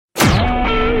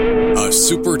a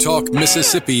Super Talk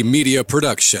Mississippi media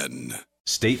production.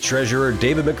 State Treasurer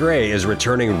David McRae is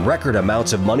returning record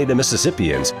amounts of money to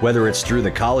Mississippians, whether it's through the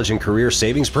College and Career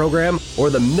Savings Program or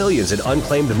the millions in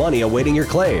unclaimed money awaiting your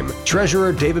claim.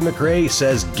 Treasurer David McRae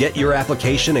says get your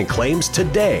application and claims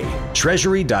today.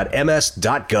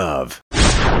 Treasury.ms.gov.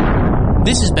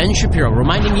 This is Ben Shapiro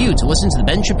reminding you to listen to The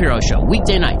Ben Shapiro Show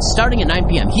weekday nights starting at 9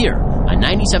 p.m. here on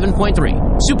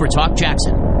 97.3 Super Talk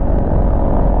Jackson.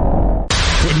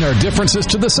 Putting our differences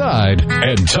to the side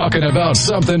and talking about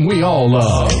something we all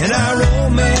love. In our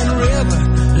Roman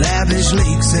River, lavish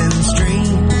lakes and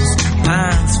streams,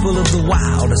 pines full of the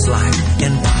wildest life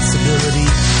and possibility.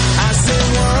 I said,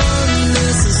 one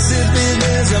Mississippi,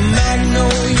 there's a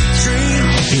magnolia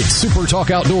tree. It's Super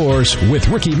Talk Outdoors with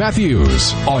Ricky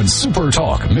Matthews on Super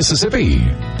Talk Mississippi.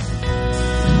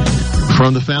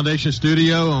 From the Foundation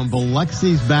Studio on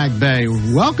Biloxi's Back Bay,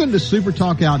 welcome to Super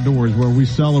Talk Outdoors, where we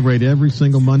celebrate every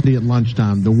single Monday at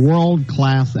lunchtime the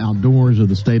world-class outdoors of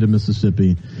the state of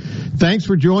Mississippi. Thanks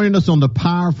for joining us on the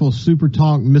powerful Super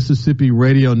Talk Mississippi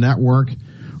radio network,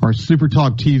 or Super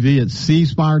Talk TV at C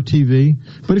Spire TV.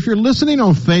 But if you're listening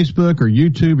on Facebook or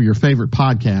YouTube or your favorite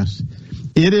podcast,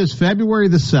 it is February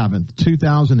the 7th,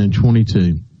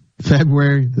 2022.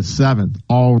 February the 7th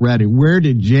already. Where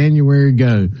did January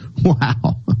go?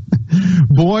 Wow.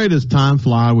 Boy, does time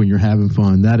fly when you're having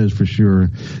fun. That is for sure.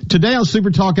 Today on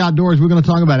Super Talk Outdoors, we're going to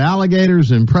talk about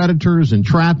alligators and predators and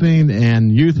trapping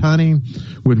and youth hunting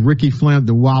with Ricky Flint,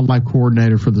 the wildlife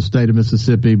coordinator for the state of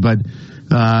Mississippi. But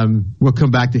we'll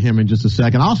come back to him in just a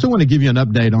second. I also want to give you an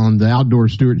update on the Outdoor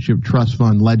Stewardship Trust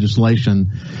Fund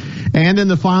legislation. And in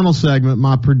the final segment,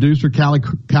 my producer, Cal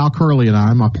Curley, and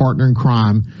I, my partner in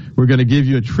crime, we're going to give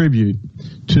you a tribute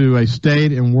to a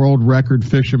state and world record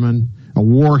fisherman, a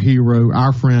war hero,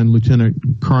 our friend,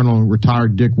 Lieutenant Colonel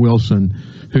retired Dick Wilson,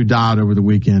 who died over the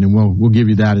weekend. And we'll give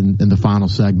you that in the final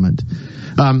segment.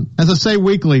 As I say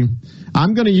weekly,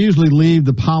 I'm going to usually leave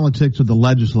the politics of the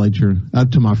legislature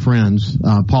up to my friends,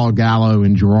 Paul Gallo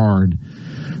and Gerard.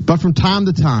 But from time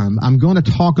to time, I'm going to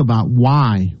talk about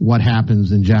why what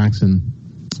happens in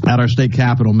Jackson at our state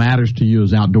capitol matters to you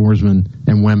as outdoorsmen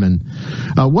and women.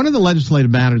 One of the legislative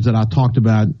matters that I talked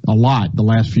about a lot the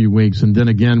last few weeks, and then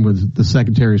again with the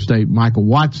Secretary of State, Michael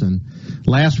Watson,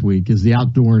 last week, is the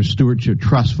Outdoor Stewardship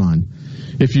Trust Fund.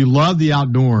 If you love the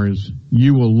outdoors,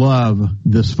 you will love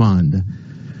this fund.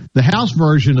 The House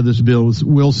version of this bill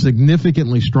will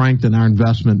significantly strengthen our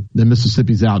investment in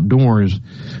Mississippi's outdoors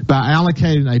by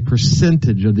allocating a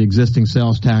percentage of the existing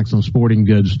sales tax on sporting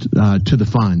goods to the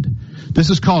fund. This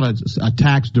is called a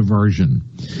tax diversion.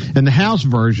 In the House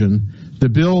version,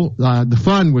 the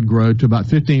fund would grow to about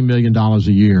 $15 million a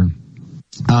year.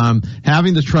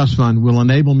 Having the trust fund will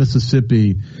enable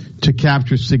Mississippi to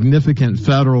capture significant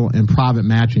federal and private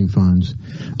matching funds.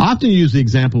 I often use the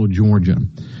example of Georgia.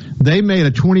 They made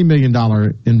a $20 million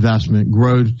investment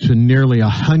grow to nearly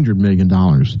 $100 million.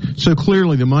 So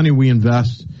clearly the money we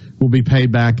invest will be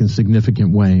paid back in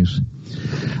significant ways.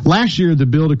 Last year, the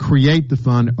bill to create the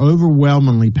fund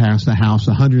overwhelmingly passed the House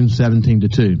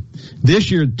 117-2.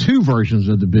 This year, two versions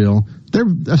of the bill, they're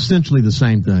essentially the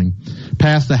same thing,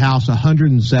 passed the House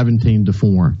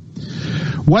 117-4.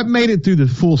 What made it through the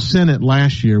full Senate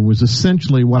last year was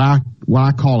essentially what I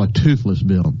call a toothless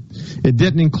bill. It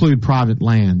didn't include private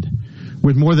land.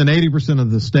 With more than 80% of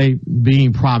the state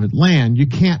being private land, you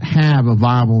can't have a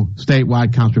viable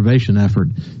statewide conservation effort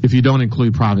if you don't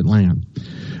include private land.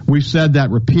 We've said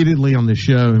that repeatedly on the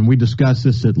show, and we discussed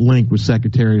this at length with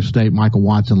Secretary of State Michael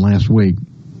Watson last week.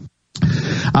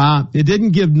 It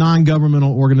didn't give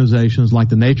non-governmental organizations like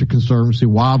the Nature Conservancy,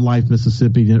 Wildlife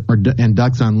Mississippi, and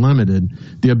Ducks Unlimited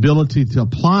the ability to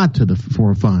apply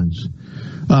for funds.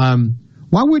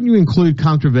 Why wouldn't you include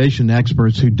conservation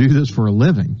experts who do this for a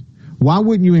living? Why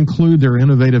wouldn't you include their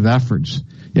innovative efforts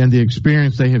and the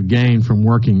experience they have gained from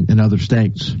working in other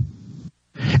states?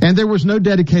 And there was no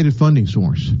dedicated funding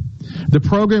source. The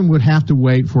program would have to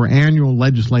wait for annual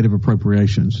legislative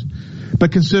appropriations.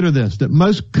 But consider this, that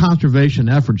most conservation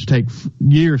efforts take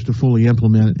years to fully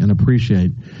implement and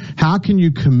appreciate. How can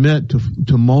you commit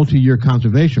to multi-year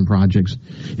conservation projects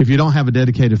if you don't have a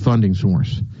dedicated funding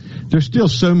source? There's still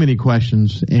so many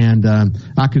questions, and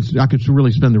I could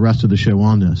really spend the rest of the show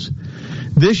on this.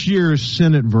 This year's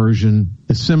Senate version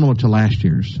is similar to last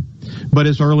year's, but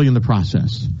it's early in the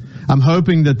process. I'm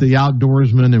hoping that the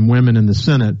outdoorsmen and women in the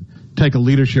Senate take a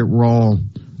leadership role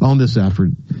on this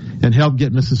effort and help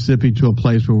get Mississippi to a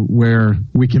place where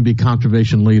we can be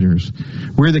conservation leaders.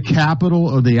 We're the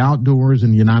capital of the outdoors in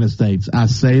the United States. I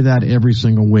say that every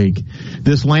single week.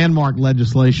 This landmark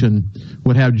legislation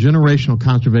would have generational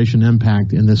conservation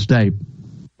impact in this state.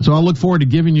 So I look forward to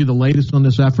giving you the latest on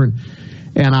this effort,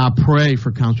 and I pray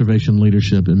for conservation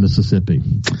leadership in Mississippi.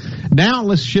 Now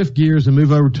let's shift gears and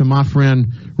move over to my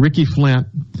friend Ricky Flint.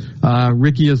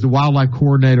 Ricky is the wildlife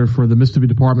coordinator for the Mississippi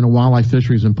Department of Wildlife,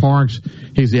 Fisheries, and Parks.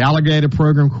 He's the alligator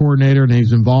program coordinator, and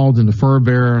he's involved in the fur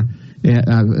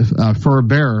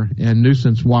bearer and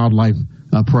nuisance wildlife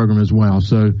program as well.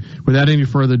 So without any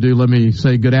further ado, let me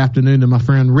say good afternoon to my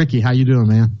friend Ricky. How you doing,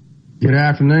 man? Good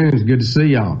afternoon. It's good to see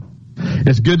y'all.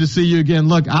 It's good to see you again.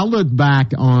 Look, I look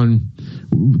back on,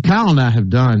 Kyle and I have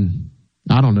done,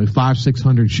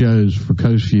 500-600 shows for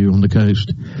Coast View on the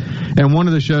coast. And one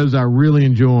of the shows I really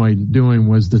enjoyed doing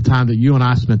was the time that you and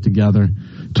I spent together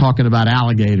talking about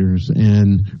alligators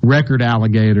and record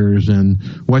alligators and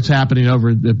what's happening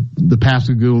over the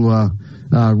Pascagoula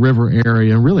River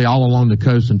area and really all along the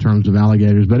coast in terms of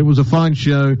alligators. But it was a fun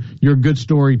show. You're a good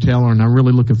storyteller, and I'm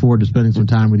really looking forward to spending some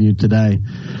time with you today.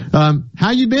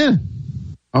 How you been?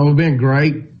 Oh, it's been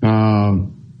great.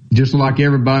 Just like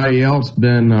everybody else,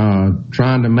 been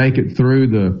trying to make it through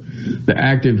the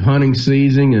active hunting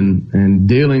season and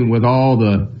dealing with all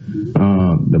the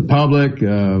public.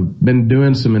 Been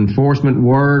doing some enforcement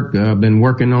work. Been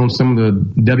working on some of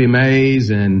the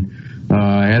WMAs, and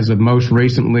as of most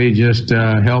recently, just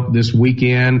helped this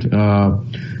weekend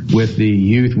with the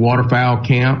youth waterfowl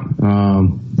camp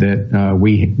that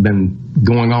we've been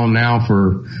going on now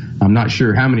for, I'm not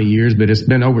sure how many years, but it's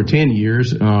been over 10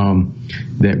 years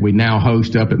that we now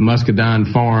host up at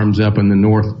Muscadine Farms up in the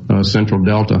north central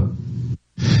Delta.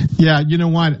 Yeah, you know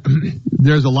what?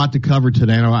 There's a lot to cover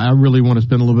today. I really want to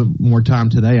spend a little bit more time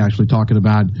today actually talking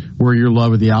about where your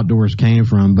love of the outdoors came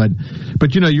from.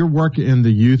 But you know, your work in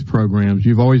the youth programs,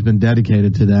 you've always been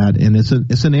dedicated to that, and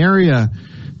it's an area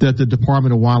that the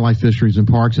Department of Wildlife, Fisheries, and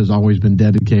Parks has always been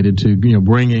dedicated to, you know,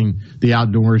 bringing the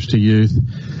outdoors to youth.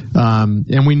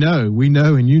 And we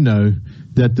know, and you know,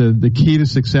 that the key to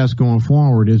success going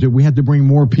forward is that we have to bring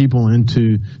more people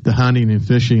into the hunting and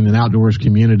fishing and outdoors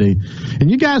community. And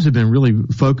you guys have been really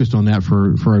focused on that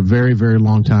for a very, very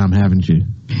long time, haven't you?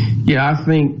 Yeah, I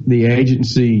think the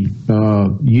agency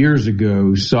years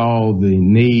ago saw the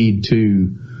need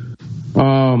to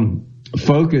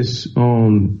focus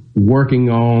on working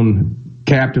on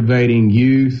captivating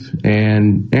youth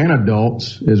and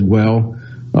adults as well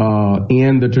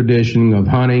in the tradition of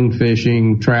hunting,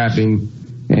 fishing, trapping.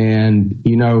 And,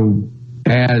 you know,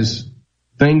 as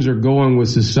things are going with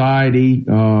society,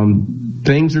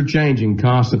 things are changing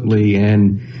constantly.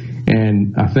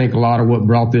 And I think a lot of what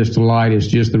brought this to light is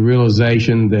just the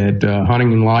realization that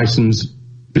hunting and license,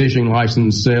 fishing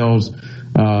license sales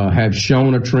have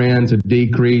shown a trend to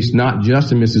decrease, not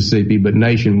just in Mississippi, but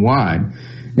nationwide.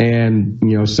 And,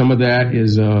 you know, some of that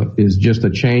is just a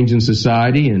change in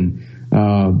society, and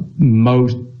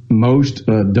most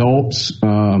adults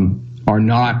are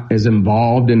not as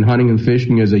involved in hunting and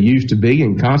fishing as they used to be,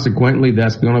 and consequently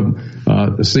that's going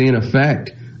to see an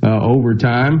effect over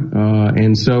time.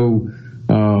 And so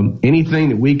anything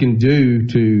that we can do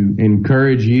to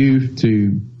encourage youth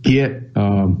to get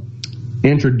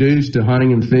introduced to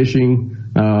hunting and fishing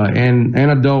and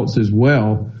adults as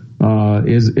well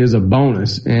is a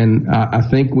bonus. And I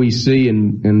think we see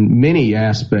in many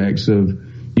aspects of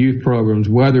youth programs,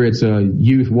 whether it's a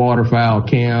youth waterfowl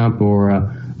camp or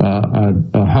a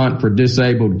hunt for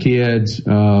disabled kids,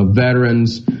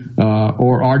 veterans,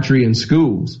 or archery in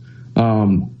schools,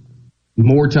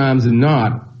 more times than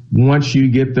not, once you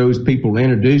get those people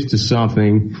introduced to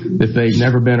something that they've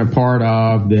never been a part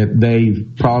of, that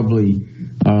they've probably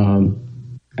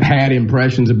had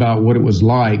impressions about what it was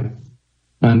like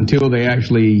until they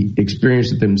actually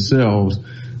experienced it themselves,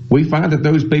 we find that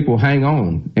those people hang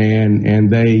on and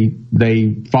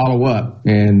they follow up,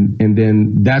 and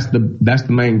then that's the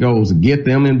main goal, is to get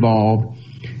them involved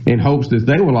in hopes that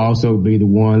they will also be the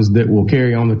ones that will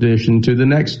carry on the tradition to the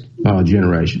next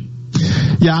generation.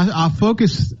 Yeah, I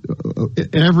focus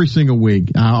every single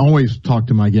week. I always talk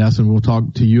to my guests, and we'll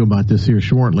talk to you about this here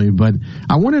shortly, but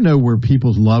I want to know where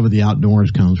people's love of the outdoors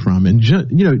comes from. And,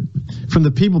 you know, from the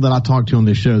people that I talk to on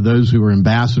this show, those who are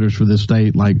ambassadors for this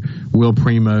state, like Will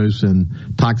Primos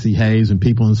and Toxie Hayes and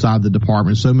people inside the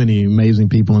department, so many amazing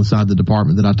people inside the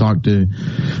department that I talk to,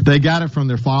 they got it from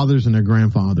their fathers and their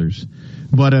grandfathers.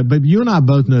 But you and I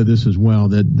both know this as well,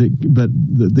 that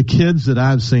the kids that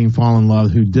I've seen fall in love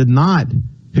who did not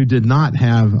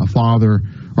have a father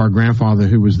or a grandfather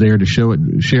who was there to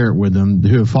share it with them,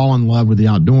 who have fallen in love with the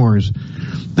outdoors,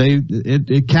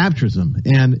 it captures them.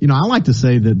 And, I like to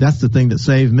say that that's the thing that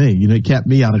saved me. It kept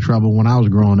me out of trouble when I was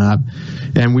growing up.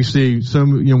 And we see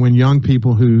when young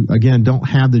people who, again, don't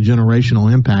have the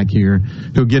generational impact here,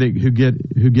 who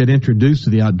get introduced to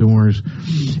the outdoors,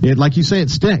 it, like you say, it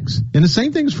sticks. And the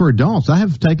same thing's for adults. I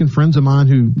have taken friends of mine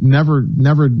who never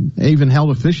even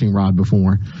held a fishing rod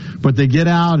before, but they get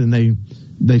out and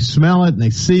they smell it and they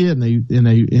see it and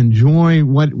they enjoy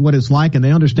what it's like, and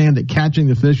they understand that catching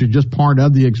the fish is just part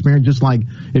of the experience. Just like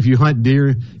if you hunt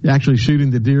deer, actually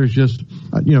shooting the deer is just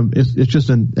it's just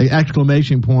an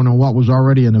exclamation point on what was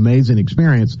already an amazing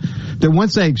experience. That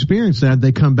once they experience that,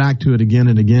 they come back to it again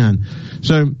and again.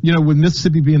 So with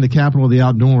Mississippi being the capital of the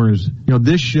outdoors,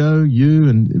 this show, you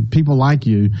and people like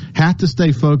you have to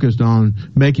stay focused on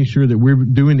making sure that we're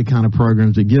doing the kind of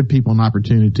programs that give people an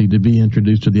opportunity to be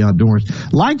introduced to the outdoors.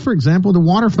 Like, for example, the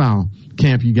waterfowl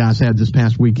camp you guys had this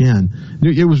past weekend.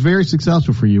 It was very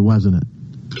successful for you, wasn't it?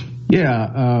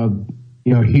 Yeah.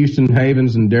 Houston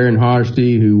Havens and Darren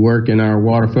Hodgety, who work in our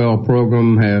waterfowl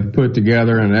program, have put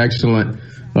together an excellent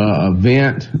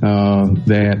event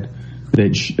that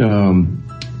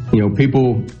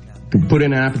people can put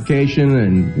in an application,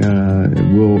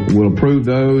 and we'll approve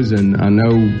those. And I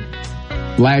know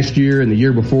last year and the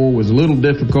year before was a little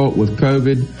difficult with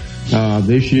COVID.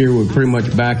 This year we're pretty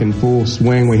much back in full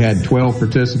swing. We had 12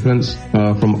 participants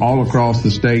from all across the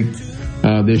state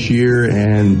this year,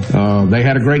 and they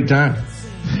had a great time.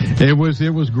 It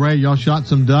was great. Y'all shot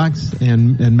some ducks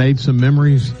and made some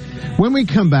memories. When we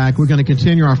come back, we're going to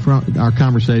continue our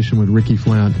conversation with Ricky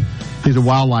Flint. He's a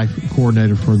wildlife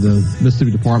coordinator for the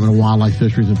Mississippi Department of Wildlife,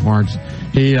 Fisheries, and Parks.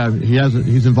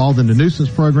 He's involved in the nuisance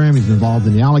program. He's involved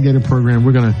in the alligator program.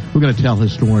 We're gonna tell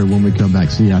his story when we come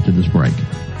back. See you after this break.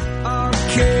 I'll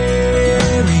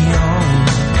carry on,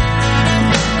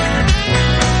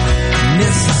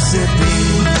 Mississippi.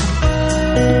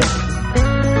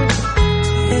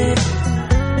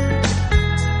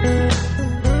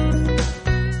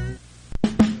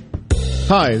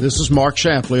 Hi, this is Mark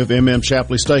Shapley of M.M.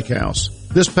 Shapley Steakhouse.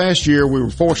 This past year, we were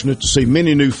fortunate to see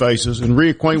many new faces and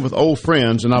reacquaint with old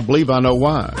friends, and I believe I know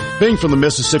why. Being from the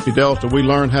Mississippi Delta, we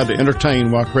learned how to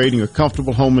entertain while creating a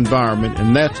comfortable home environment,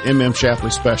 and that's M.M.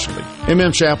 Shapley's specialty.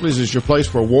 M.M. Shapley's is your place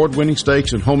for award-winning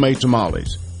steaks and homemade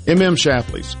tamales. M.M.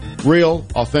 Shapley's, real,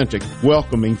 authentic,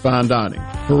 welcoming fine dining.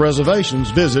 For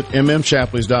reservations, visit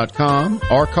mmshapleys.com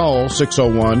or call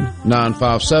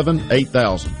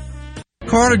 601-957-8000.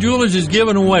 Carter Jewelers is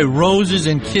giving away roses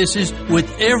and kisses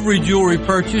with every jewelry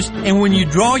purchase, and when you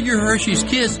draw your Hershey's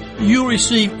Kiss, you'll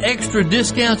receive extra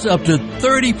discounts up to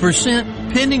 30%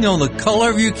 depending on the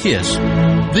color of your kiss.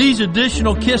 These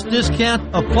additional Kiss discounts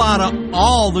apply to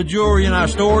all the jewelry in our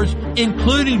stores,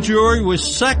 including jewelry with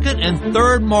second and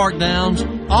third markdowns,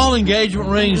 all engagement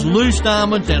rings, loose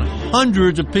diamonds, and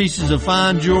hundreds of pieces of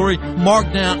fine jewelry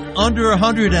marked down under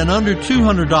 $100 and under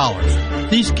 $200.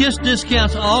 These Kiss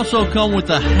discounts also come with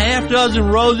a half dozen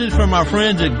roses from our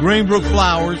friends at Greenbrook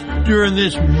Flowers during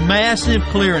this massive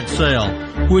clearance sale,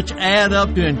 which add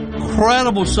up to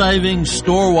incredible savings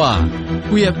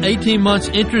store-wide. We have 18 months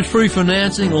interest-free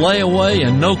financing, layaway,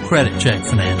 and no credit check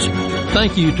financing.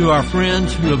 Thank you to our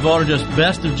friends who have voted us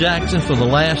Best of Jackson for the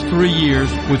last 3 years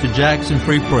with the Jackson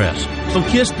Free Press. So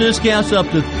Kiss discounts up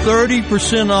to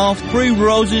 30% off, free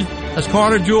roses. That's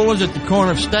Carter Jewelers at the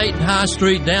corner of State and High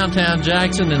Street, downtown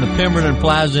Jackson, and the Pemberton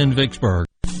Plaza in Vicksburg.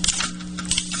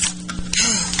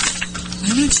 Why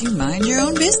don't you mind your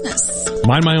own business?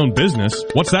 Mind my own business?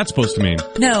 What's that supposed to mean?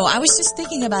 No, I was just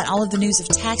thinking about all of the news of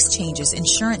tax changes,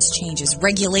 insurance changes,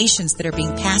 regulations that are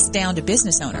being passed down to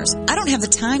business owners. I don't have the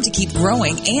time to keep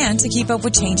growing and to keep up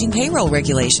with changing payroll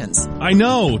regulations. I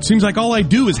know. It seems like all I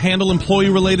do is handle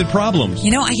employee-related problems.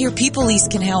 I hear People Lease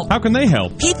can help. How can they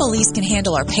help? People Lease can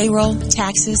handle our payroll,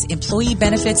 taxes, employee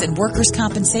benefits, and workers'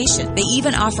 compensation. They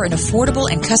even offer an affordable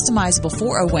and customizable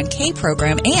 401k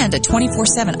program and a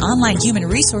 24/7 online human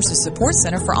resources support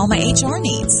center for all my HR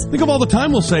needs. Think of all the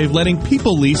time we'll save letting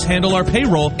People Lease handle our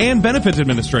payroll and benefits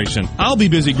administration. I'll be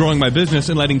busy growing my business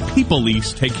and letting People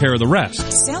Lease take care of the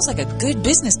rest. Sounds like a good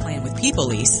business plan with People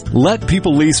Lease. Let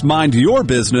People Lease mind your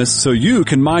business so you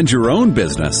can mind your own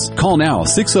business. Call now,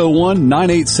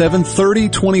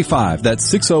 601-987-3025. That's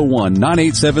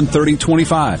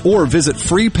 601-987-3025. Or visit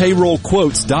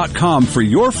freepayrollquotes.com for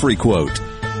your free quote.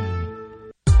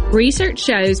 Research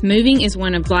shows moving is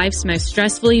one of life's most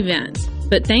stressful events,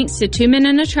 but thanks to Two Men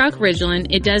in a Truck Ridgeland,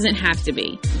 it doesn't have to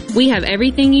be. We have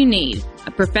everything you need.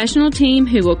 A professional team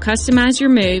who will customize your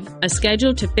move, a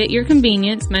schedule to fit your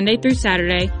convenience Monday through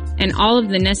Saturday, and all of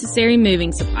the necessary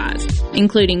moving supplies,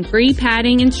 including free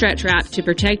padding and stretch wrap to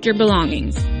protect your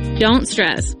belongings. Don't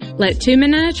stress. Let Two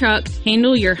Men in a Truck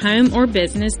handle your home or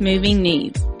business moving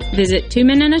needs. Visit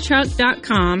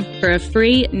twomeninatruck.com for a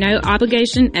free,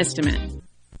 no-obligation estimate.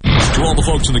 To all the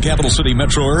folks in the Capital City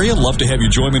metro area, love to have you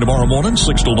join me tomorrow morning,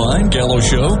 6 to 9, Gallo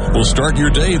Show. We'll start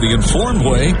your day the informed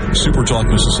way. Super Talk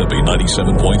Mississippi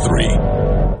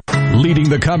 97.3. Leading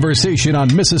the conversation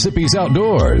on Mississippi's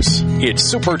outdoors. It's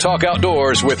Super Talk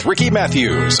Outdoors with Ricky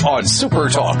Matthews on Super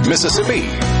Talk Mississippi.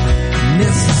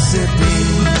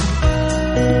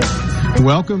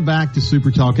 Welcome back to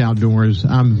Super Talk Outdoors.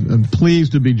 I'm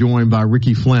pleased to be joined by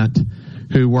Ricky Flint,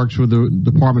 who works with the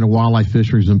Department of Wildlife,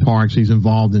 Fisheries, and Parks. He's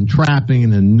involved in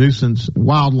trapping and nuisance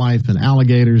wildlife and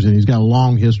alligators, and he's got a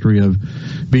long history of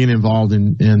being involved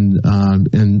in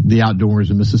the outdoors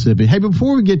in Mississippi. Hey,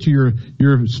 before we get to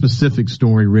your specific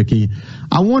story, Ricky,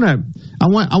 I want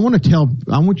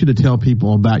you to tell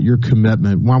people about your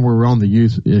commitment while we're on the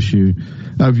youth issue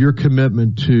of your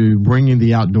commitment to bringing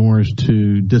the outdoors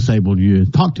to disabled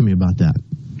youth. Talk to me about that.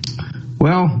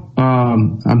 Well,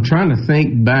 I'm trying to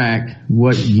think back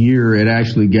what year it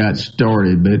actually got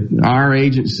started, but our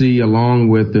agency, along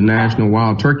with the National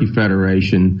Wild Turkey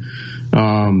Federation,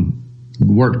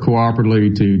 worked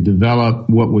cooperatively to develop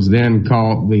what was then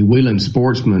called the Wheeling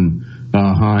Sportsman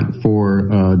Hunt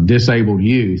for disabled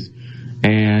youth.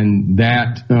 And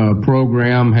that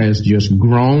program has just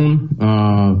grown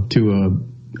to an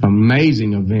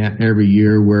amazing event every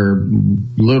year where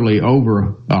literally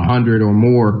over 100 or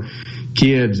more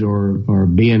kids are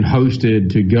being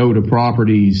hosted to go to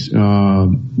properties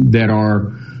that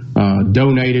are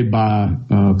donated by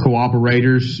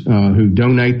cooperators who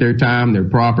donate their time, their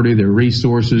property, their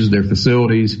resources, their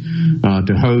facilities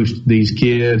to host these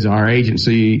kids. Our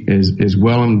agency is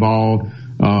well involved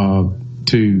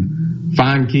to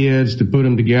find kids, to put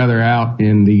them together out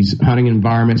in these hunting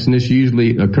environments. And this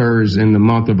usually occurs in the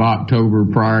month of October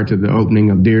prior to the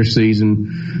opening of deer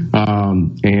season.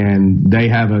 And they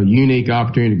have a unique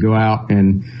opportunity to go out.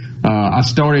 And I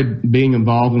started being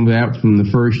involved in that from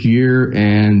the first year.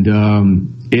 And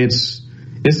it's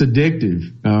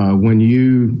addictive when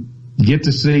you get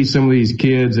to see some of these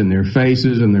kids and their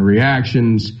faces and their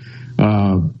reactions,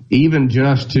 even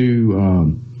just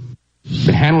to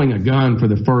handling a gun for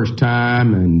the first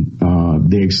time and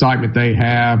the excitement they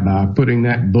have by putting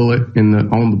that bullet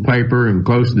on the paper and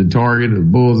close to the target, the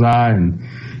bullseye, and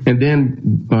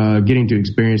then getting to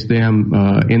experience them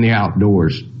in the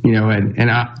outdoors. You know,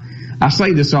 and I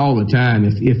say this all the time.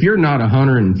 If you're not a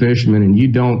hunter and fisherman and you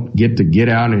don't get to get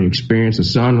out and experience a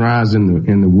sunrise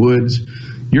in the woods,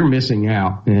 you're missing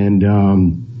out. And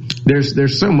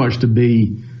there's so much to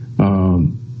be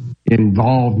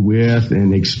involved with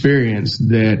and experience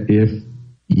that if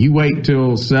you wait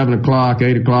till 7 o'clock,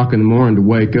 8 o'clock in the morning to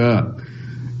wake up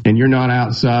and you're not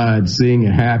outside seeing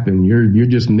it happen, you're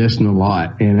just missing a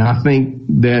lot. And I think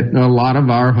that a lot of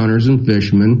our hunters and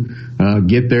fishermen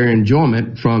get their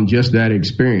enjoyment from just that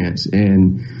experience.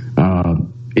 And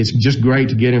it's just great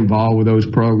to get involved with those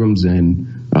programs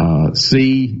and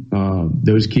see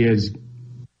those kids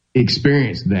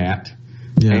experience that.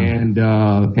 Yeah. And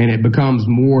it becomes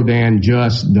more than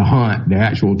just the hunt, the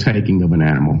actual taking of an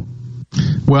animal.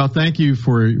 Well, thank you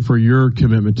for your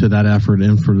commitment to that effort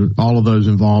and for all of those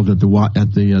involved at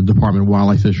the Department of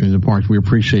Wildlife, Fisheries, and Parks. We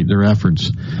appreciate their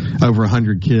efforts. Over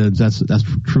 100 kids. That's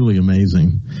truly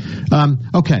amazing.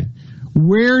 Okay.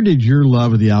 Where did your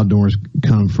love of the outdoors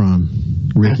come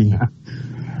from, Ricky?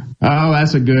 Oh,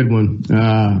 that's a good one.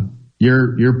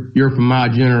 You're from my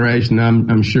generation.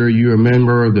 I'm sure you're a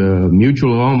member of the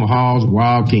Mutual of Omaha's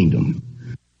Wild Kingdom.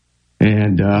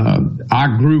 And I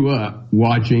grew up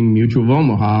watching Mutual of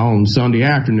Omaha on Sunday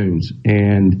afternoons.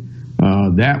 And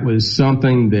that was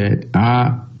something that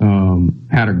I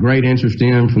had a great interest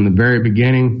in from the very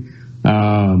beginning.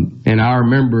 And I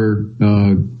remember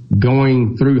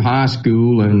going through high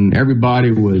school and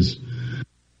everybody was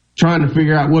trying to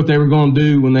figure out what they were going to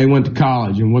do when they went to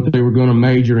college and what they were going to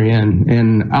major in.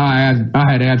 And I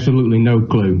had absolutely no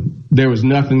clue. There was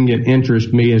nothing that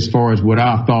interested me as far as what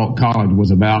I thought college was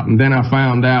about. And then I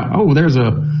found out, there's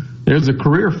a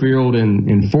career field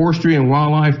in forestry and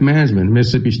wildlife management in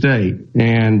Mississippi State.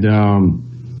 And,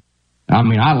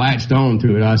 I latched on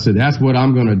to it. I said, that's what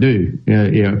I'm going to do.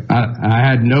 I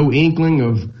had no inkling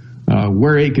of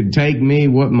where it could take me,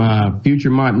 what my future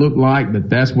might look like, but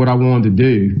that's what I wanted to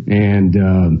do. And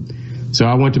so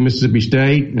I went to Mississippi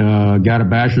State, got a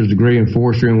bachelor's degree in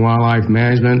forestry and wildlife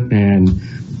management, and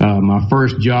my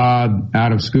first job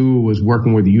out of school was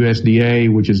working with the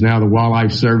USDA, which is now the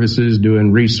Wildlife Services,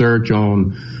 doing research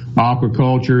on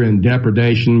aquaculture and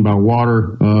depredation by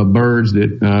water birds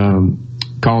that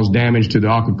cause damage to the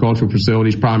aquacultural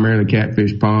facilities, primarily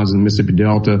catfish ponds in the Mississippi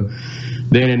Delta.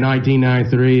 Then in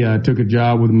 1993, I took a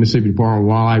job with the Mississippi Department of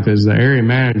Wildlife as the area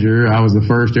manager. I was the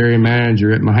first area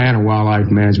manager at Mahana Wildlife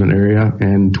Management Area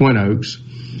in Twin Oaks,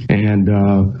 and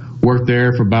worked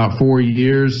there for about 4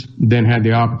 years. Then had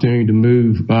the opportunity to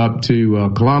move up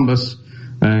to Columbus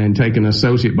and take an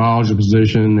associate biology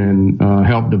position and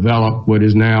help develop what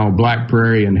is now Black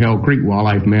Prairie and Hell Creek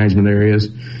Wildlife Management Areas.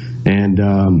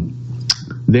 And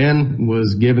then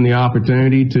was given the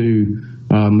opportunity to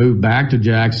move back to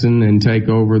Jackson and take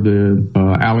over the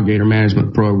alligator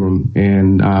management program,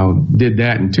 and did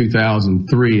that in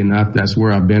 2003, and that's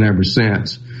where I've been ever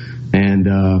since. And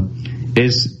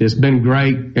it's been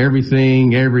great.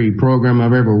 Every program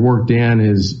I've ever worked in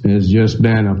has just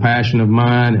been a passion of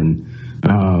mine, and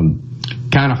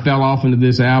kind of fell off into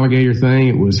this alligator thing.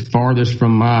 It was farthest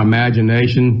from my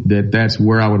imagination that's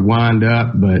where I would wind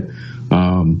up, but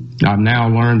I've now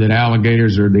learned that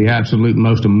alligators are the absolute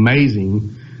most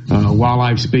amazing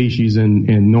wildlife species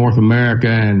in North America,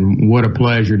 and what a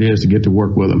pleasure it is to get to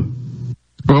work with them.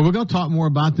 Well, we're going to talk more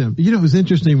about them. You know, it was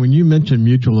interesting when you mentioned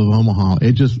Mutual of Omaha.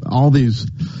 It just, all these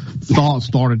thoughts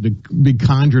started to be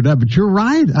conjured up. But you're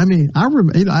right. I mean,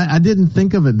 I didn't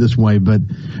think of it this way, but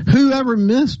whoever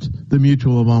missed the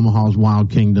Mutual of Omaha's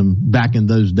Wild Kingdom back in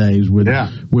those days with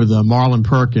Marlon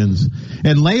Perkins.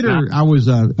 And later, I was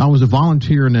a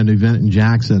volunteer in an event in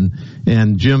Jackson,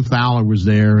 and Jim Fowler was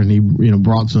there, and he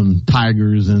brought some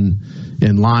tigers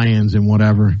and lions and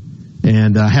whatever.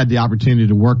 And had the opportunity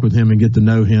to work with him and get to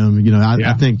know him.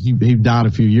 I think he died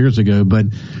a few years ago, but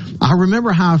I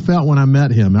remember how I felt when I met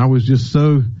him. I was just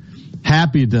so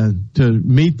happy to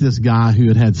meet this guy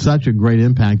who had such a great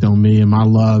impact on me and my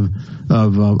love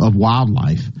of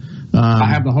wildlife. I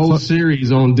have the whole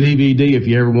series on DVD if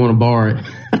you ever want to borrow it.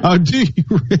 Oh, do you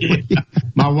really? Yeah.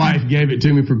 My wife gave it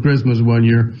to me for Christmas one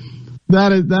year.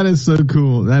 That is so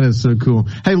cool. That is so cool.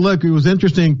 Hey, look, it was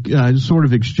interesting sort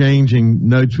of exchanging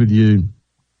notes with you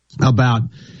about,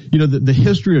 the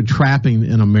history of trapping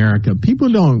in America. People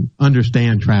don't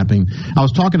understand trapping. I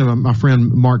was talking to my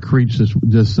friend Mark Creech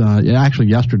actually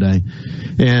yesterday,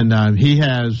 and he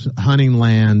has hunting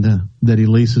land that he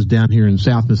leases down here in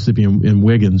South Mississippi in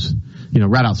Wiggins,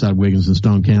 right outside Wiggins in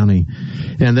Stone County,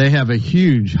 and they have a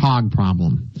huge hog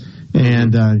problem.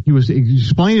 And he was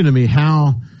explaining to me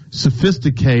how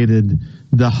sophisticated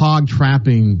the hog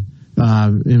trapping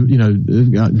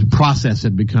process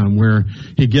had become, where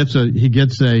he has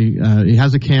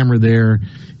a camera there.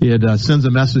 It sends a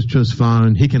message to his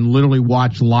phone. He can literally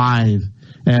watch live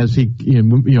as he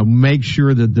make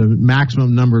sure that the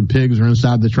maximum number of pigs are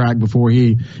inside the track before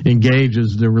he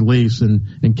engages the release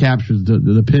and captures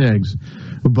the pigs.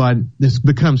 But it's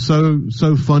become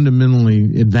so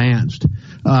fundamentally advanced.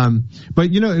 But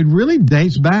it really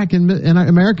dates back in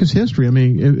America's history. I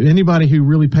mean, anybody who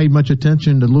really paid much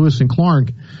attention to Lewis and Clark,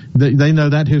 they know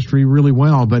that history really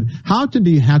well. But how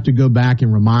do you have to go back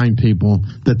and remind people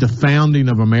that the founding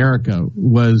of America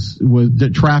was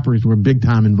that trappers were big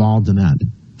time involved in that?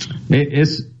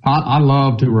 I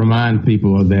love to remind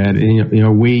people of that.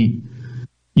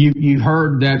 You've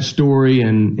heard that story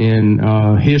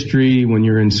in history when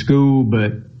you're in school,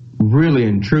 but really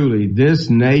and truly, this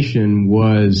nation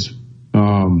was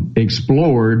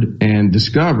explored and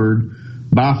discovered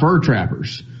by fur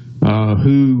trappers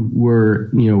who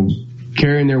were,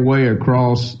 carrying their way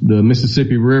across the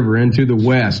Mississippi River into the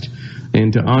West,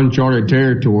 into uncharted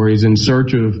territories in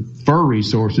search of fur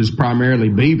resources, primarily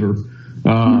beaver,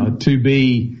 to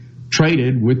be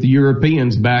traded with the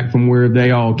Europeans back from where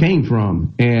they all came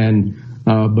from. And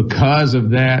because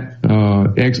of that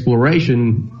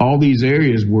exploration, all these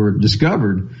areas were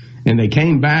discovered, and they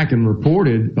came back and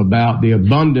reported about the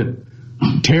abundant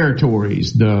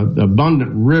territories, the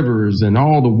abundant rivers, and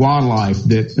all the wildlife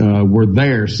that were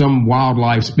there, some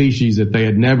wildlife species that they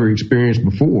had never experienced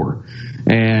before.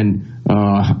 And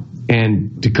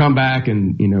to come back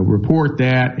and, report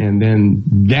that, and then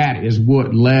that is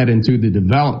what led into the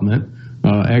development,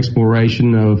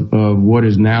 exploration of what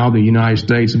is now the United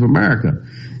States of America.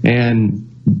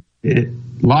 And a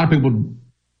lot of people,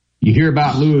 you hear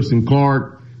about Lewis and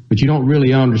Clark, but you don't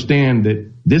really understand that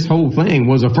this whole thing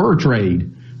was a fur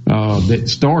trade that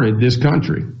started this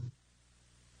country.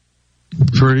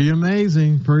 Pretty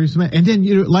amazing. And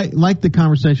then, like the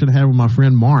conversation I had with my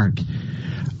friend Mark,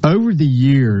 over the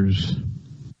years,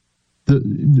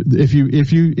 if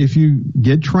you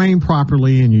get trained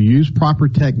properly and you use proper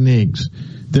techniques,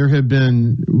 there have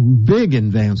been big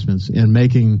advancements in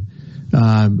making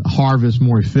harvest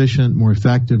more efficient, more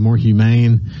effective, more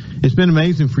humane. It's been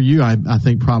amazing for you, I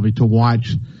think, probably to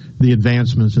watch the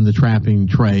advancements in the trapping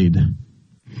trade.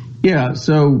 Yeah,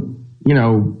 so,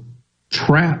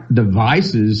 trap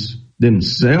devices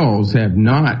themselves have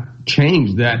not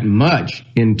changed that much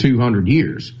in 200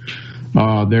 years.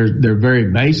 They're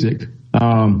very basic.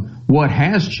 What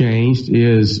has changed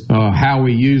is how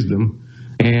we use them.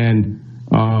 And,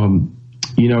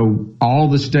 all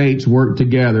the states work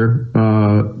together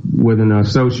with an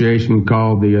association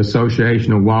called the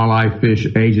Association of Wildlife Fish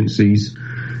Agencies.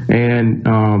 And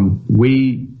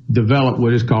we develop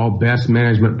what is called best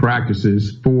management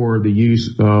practices for the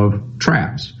use of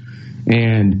traps.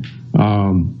 And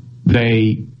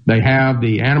they have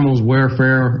the animals'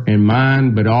 welfare in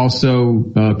mind, but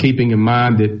also keeping in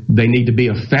mind that they need to be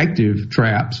effective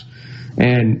traps.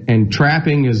 And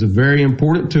trapping is a very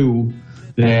important tool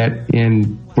that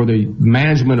for the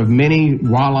management of many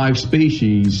wildlife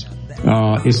species,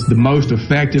 it's the most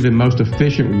effective and most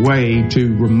efficient way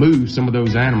to remove some of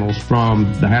those animals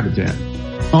from the habitat.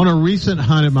 On a recent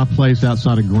hunt at my place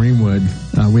outside of Greenwood,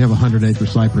 we have a 100-acre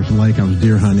cypress lake. I was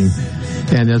deer hunting,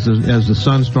 and as the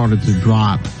sun started to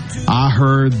drop, I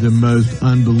heard the most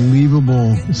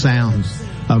unbelievable sounds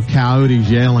of coyotes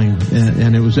yelling,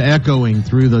 and it was echoing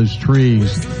through those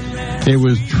trees. It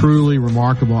was truly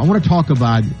remarkable. I want to talk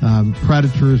about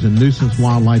predators and nuisance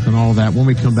wildlife and all of that. When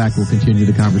we come back, we'll continue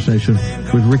the conversation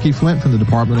with Ricky Flint from the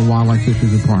Department of Wildlife,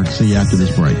 Fisheries, and Parks. See you after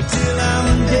this break.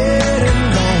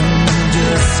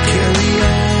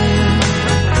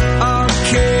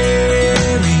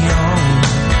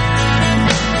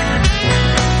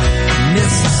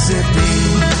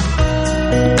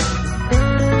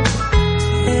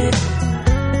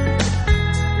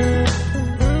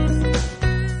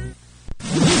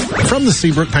 From the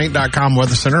SeabrookPaint.com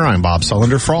Weather Center, I'm Bob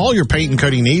Sullender. For all your paint and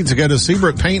coating needs, go to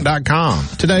SeabrookPaint.com.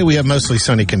 Today we have mostly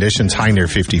sunny conditions, high near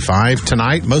 55.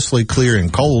 Tonight, mostly clear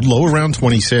and cold, low around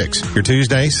 26. Your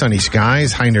Tuesday, sunny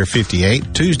skies, high near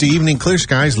 58. Tuesday evening, clear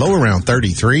skies, low around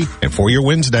 33. And for your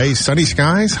Wednesday, sunny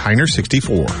skies, high near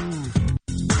 64.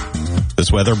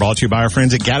 This weather brought to you by our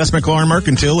friends at Gaddis McLaurin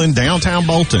Mercantile in downtown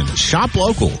Bolton. Shop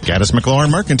local. Gaddis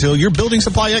McLaurin Mercantile, your building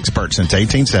supply expert since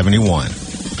 1871.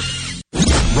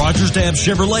 Rogers Dabbs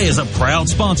Chevrolet is a proud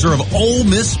sponsor of Ole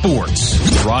Miss Sports.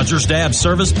 Rogers Dabbs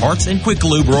Service, Parts, and Quick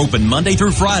Lube are open Monday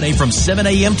through Friday from 7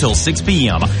 a.m. till 6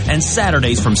 p.m. and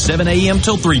Saturdays from 7 a.m.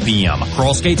 till 3 p.m.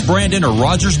 Crossgates Brandon or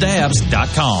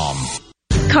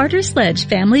RogersDabbs.com. Carter Sledge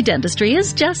Family Dentistry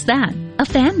is just that, a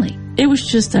family. It was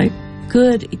just a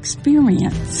good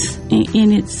experience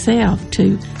in itself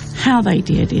to how they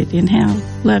did it and how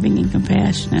loving and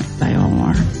compassionate they all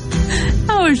are.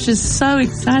 I was just so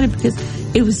excited because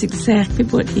it was exactly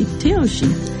what he tells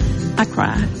you. I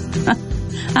cried.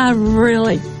 I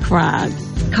really cried.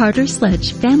 Carter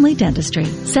Sledge Family Dentistry,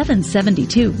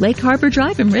 772 Lake Harbor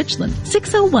Drive in Richland,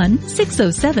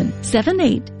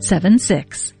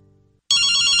 601-607-7876.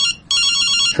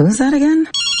 Who's that again?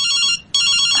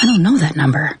 I don't know that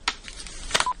number.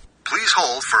 Please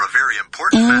hold for a very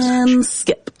important message. And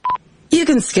skip. You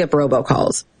can skip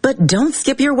robocalls, but don't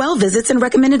skip your well visits and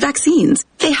recommended vaccines.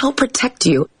 They help protect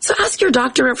you. So ask your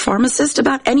doctor or pharmacist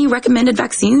about any recommended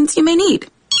vaccines you may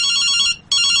need.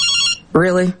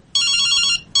 Really?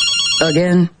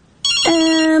 Again?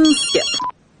 And skip.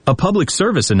 A public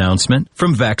service announcement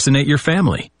from Vaccinate Your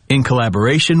Family in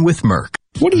collaboration with Merck.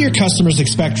 What do your customers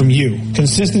expect from you?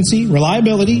 Consistency,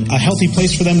 reliability, a healthy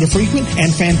place for them to frequent, and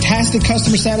fantastic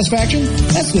customer satisfaction?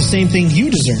 That's the same thing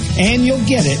you deserve. And you'll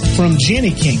get it from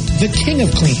Jenny King, the king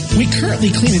of clean. We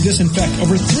currently clean and disinfect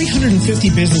over 350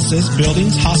 businesses,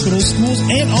 buildings, hospitals, schools,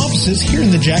 and offices here in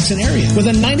the Jackson area with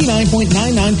a 99.99%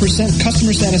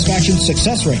 customer satisfaction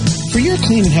success rate. For your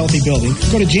clean and healthy building,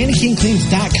 go to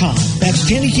JennyKingCleans.com. That's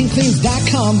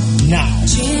JennyKingCleans.com now.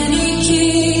 Jenny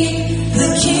King, the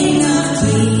king of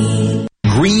clean.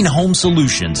 Green Home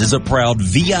Solutions is a proud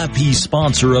VIP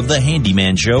sponsor of the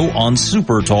Handyman Show on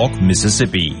Super Talk,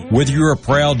 Mississippi. Whether you're a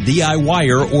proud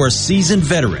DIYer or a seasoned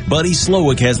veteran, Buddy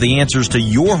Slowick has the answers to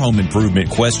your home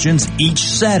improvement questions each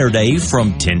Saturday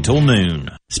from 10 till noon.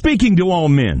 Speaking to all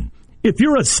men, if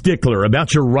you're a stickler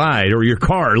about your ride or your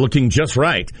car looking just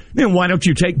right, then why don't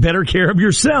you take better care of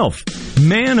yourself?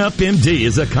 Man Up MD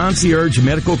is a concierge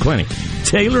medical clinic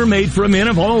tailor-made for men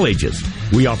of all ages.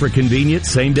 We offer convenient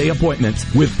same-day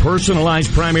appointments with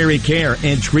personalized primary care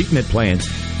and treatment plans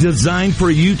designed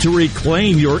for you to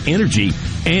reclaim your energy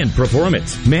and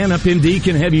performance. Man Up MD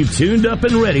can have you tuned up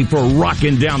and ready for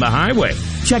rocking down the highway.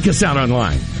 Check us out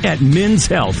online at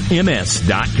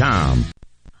menshealthms.com.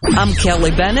 I'm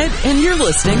Kelly Bennett, and you're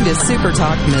listening to Super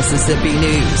Talk Mississippi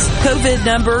News. COVID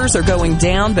numbers are going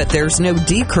down, but there's no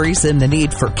decrease in the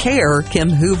need for care.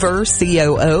 Kim Hoover,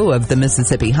 COO of the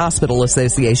Mississippi Hospital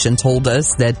Association, told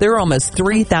us that there are almost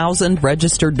 3,000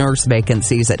 registered nurse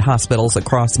vacancies at hospitals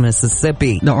across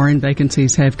Mississippi. The RN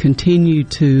vacancies have continued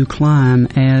to climb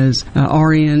as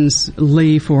RNs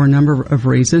leave for a number of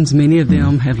reasons. Many of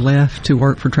them have left to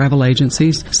work for travel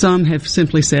agencies. Some have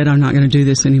simply said, I'm not going to do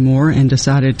this anymore, and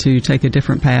decided to take a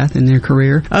different path in their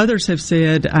career. Others have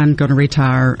said, I'm going to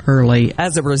retire early.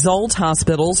 As a result,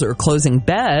 hospitals are closing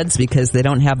beds because they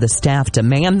don't have the staff to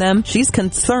man them. She's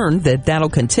concerned that that'll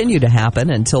continue to happen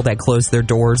until they close their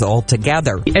doors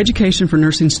altogether. Education for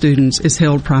nursing students is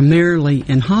held primarily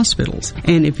in hospitals.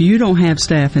 And if you don't have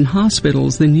staff in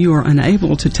hospitals, then you are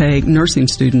unable to take nursing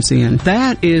students in.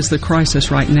 That is the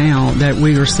crisis right now that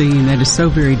we are seeing that is so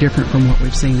very different from what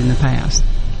we've seen in the past.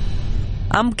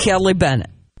 I'm Kelly Bennett.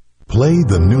 Play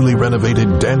the newly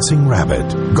renovated Dancing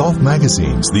Rabbit. Golf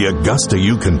Magazine's The Augusta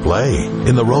You Can Play.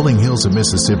 In the rolling hills of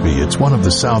Mississippi, it's one of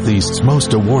the Southeast's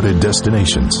most awarded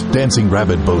destinations. Dancing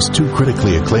Rabbit boasts 2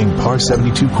 critically acclaimed par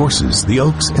 72 courses, the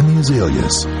Oaks and the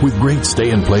Azaleas. With great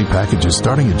stay-and-play packages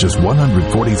starting at just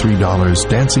 $143,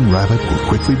 Dancing Rabbit will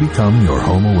quickly become your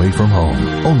home away from home.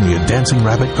 Only at Dancing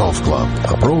Rabbit Golf Club,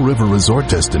 a Pearl River Resort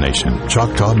destination,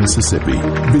 Choctaw, Mississippi.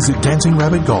 Visit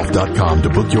DancingRabbitGolf.com to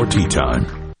book your tee time.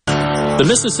 The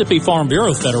Mississippi Farm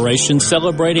Bureau Federation,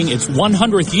 celebrating its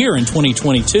 100th year in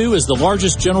 2022, is the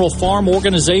largest general farm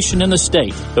organization in the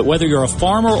state. But whether you're a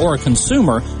farmer or a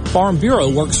consumer, Farm Bureau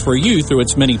works for you through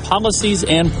its many policies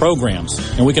and programs.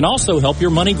 And we can also help your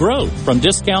money grow. From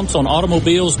discounts on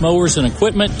automobiles, mowers, and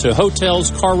equipment to hotels,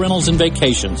 car rentals, and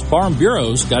vacations, Farm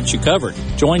Bureau's got you covered.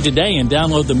 Join today and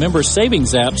download the Member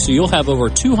Savings app so you'll have over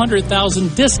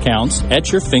 200,000 discounts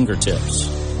at your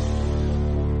fingertips.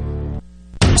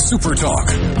 Super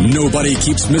Talk. Nobody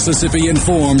keeps Mississippi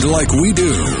informed like we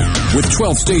do. With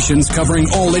 12 stations covering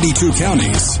all 82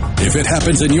 counties. If it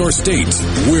happens in your state,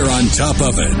 we're on top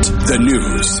of it. The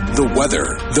news, the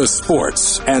weather, the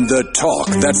sports, and the talk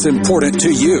that's important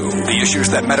to you. The issues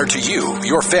that matter to you,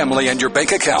 your family, and your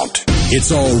bank account.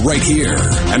 It's all right here.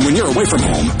 And when you're away from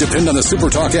home, depend on the Super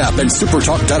Talk app and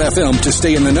supertalk.fm to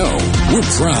stay in the know. We're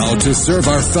proud to serve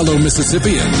our fellow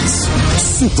Mississippians.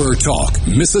 Super Talk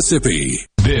Mississippi.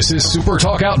 This is Super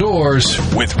Talk Outdoors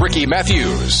with Ricky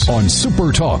Matthews on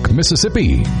Super Talk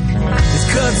Mississippi.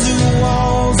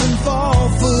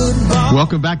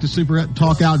 Welcome back to Super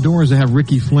Talk Outdoors. I have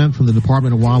Ricky Flint from the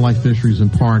Department of Wildlife, Fisheries,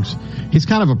 and Parks. He's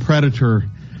kind of a predator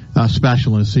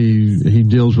specialist. He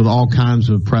deals with all kinds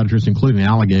of predators, including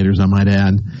alligators, I might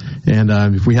add.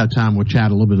 And if we have time, we'll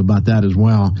chat a little bit about that as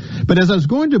well. But as I was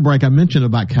going to break, I mentioned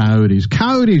about coyotes.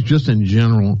 Coyotes, just in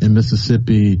general, in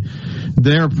Mississippi,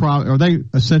 are they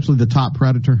essentially the top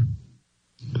predator?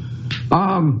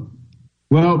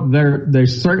 Well, they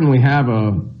certainly have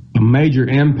a major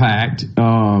impact.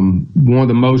 One of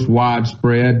the most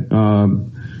widespread.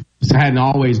 It hadn't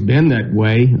always been that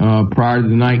way. Prior to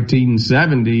the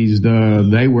 1970s,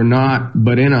 they were not,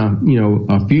 but in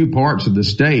a few parts of the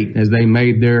state as they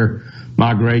made their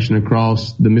migration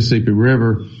across the Mississippi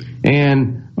River.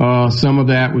 And some of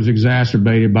that was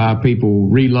exacerbated by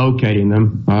people relocating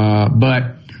them.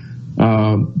 But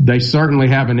they certainly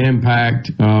have an impact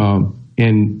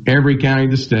in every county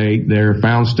of the state. They're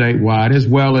found statewide, as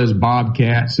well as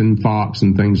bobcats and fox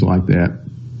and things like that.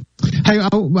 Hey, I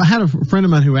had a friend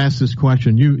of mine who asked this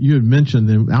question. You had mentioned,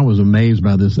 and I was amazed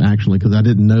by this actually because I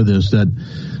didn't know this, that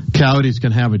coyotes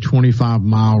can have a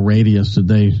 25-mile radius that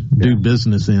they do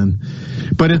business in.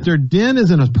 But if their den is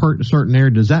in a certain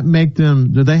area, does that make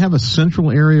them, do they have a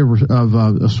central area of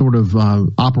a sort of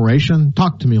operation?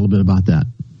 Talk to me a little bit about that.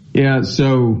 Yeah,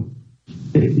 so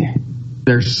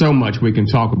there's so much we can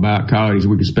talk about coyotes.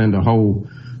 We could spend a whole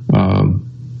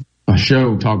a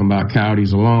show talking about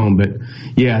coyotes alone, but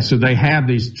yeah, so they have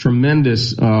these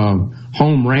tremendous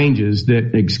home ranges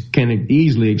that can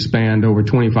easily expand over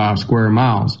 25 square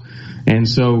miles. And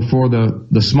so for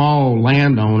the small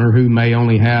landowner who may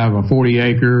only have a 40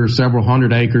 acre or several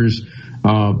hundred acres,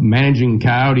 managing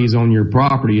coyotes on your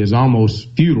property is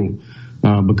almost futile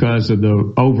because of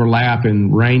the overlap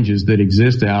in ranges that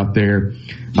exist out there.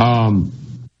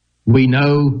 We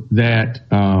know that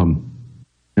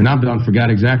and I forgot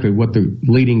exactly what the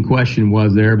leading question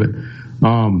was there, but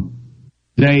well,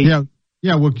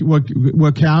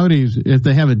 coyotes, if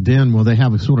they have a den, will they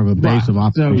have a sort of a base of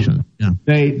operation? So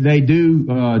they do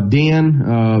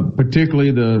den, particularly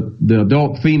the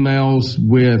adult females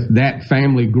with that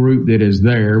family group that is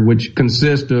there, which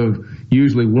consists of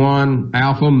usually one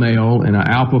alpha male and an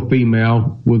alpha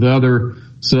female with other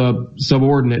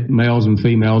subordinate males and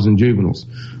females and juveniles.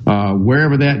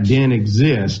 Wherever that den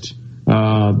exists,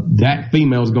 that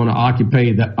female is going to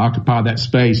occupy that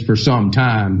space for some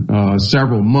time,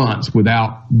 several months,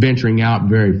 without venturing out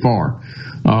very far.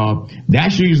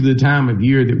 That's usually the time of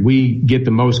year that we get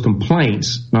the most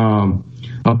complaints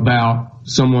about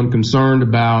someone concerned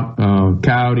about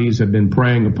coyotes have been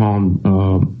preying upon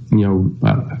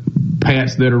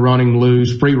pets that are running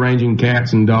loose, free-ranging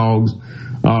cats and dogs,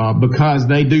 because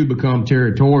they do become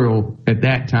territorial at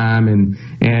that time, and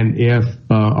if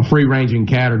a free-ranging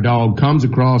cat or dog comes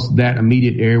across that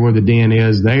immediate area where the den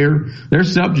is, they're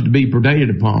subject to be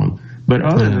predated upon. But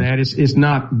other than that, it's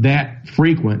not that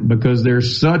frequent because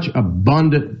there's such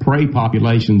abundant prey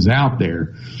populations out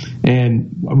there.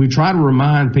 And we try to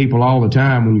remind people all the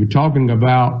time, when you're talking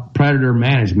about predator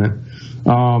management,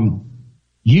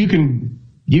 you can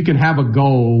have a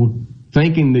goal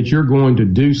thinking that you're going to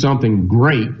do something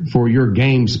great for your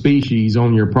game species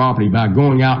on your property by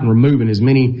going out and removing as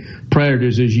many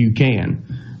predators as you can.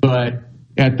 But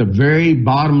at the very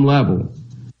bottom level,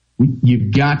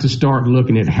 you've got to start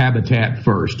looking at habitat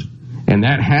first. And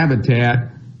that habitat,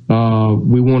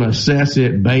 we want to assess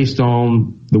it based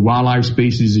on the wildlife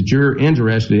species that you're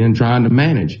interested in trying to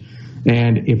manage.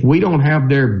 And if we don't have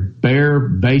their bare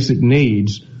basic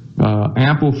needs,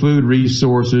 ample food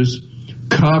resources,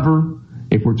 cover,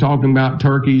 if we're talking about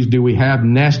turkeys, do we have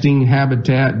nesting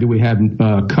habitat? Do we have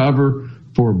cover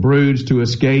for broods to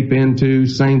escape into?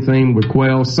 Same thing with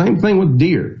quail, same thing with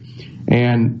deer.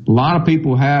 And a lot of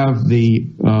people have the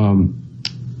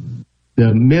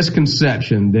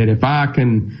misconception that if I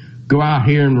can go out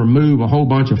here and remove a whole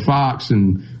bunch of fox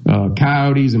and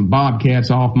coyotes and bobcats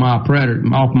off my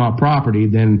property,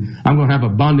 then I'm going to have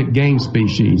abundant game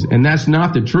species. And that's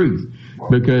not the truth,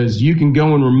 because you can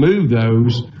go and remove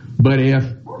those, but if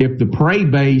the prey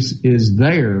base is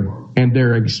there and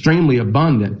they're extremely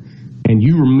abundant, and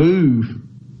you remove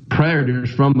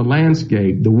predators from the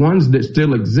landscape, the ones that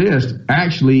still exist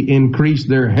actually increase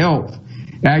their health,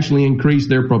 actually increase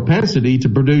their propensity to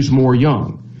produce more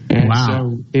young. And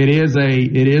so it is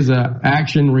a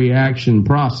action reaction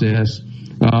process.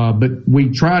 But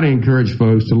we try to encourage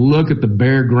folks to look at the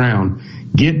bare ground,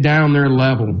 get down their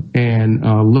level, and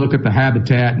look at the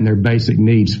habitat and their basic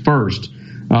needs first.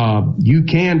 You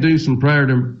can do some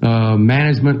predator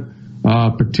management,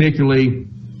 particularly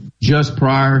just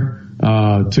prior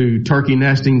to turkey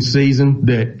nesting season,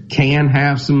 that can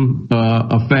have some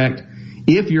effect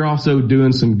if you're also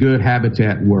doing some good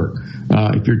habitat work.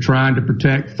 If you're trying to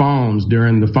protect fawns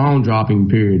during the fawn dropping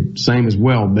period, same as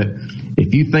well. But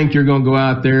if you think you're going to go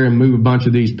out there and move a bunch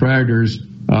of these predators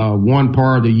one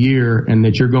part of the year and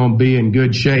that you're going to be in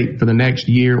good shape for the next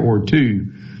year or two,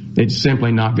 it's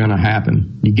simply not going to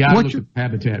happen. You got to look at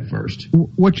habitat first.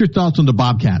 What's your thoughts on the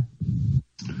bobcat?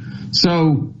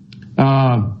 So,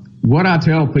 what I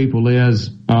tell people is,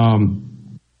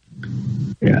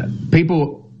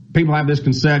 people have this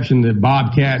conception that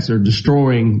bobcats are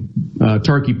destroying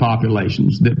turkey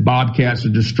populations, that bobcats are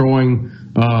destroying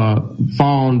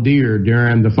fawn deer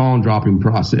during the fawn dropping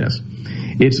process.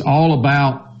 It's all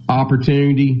about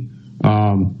opportunity.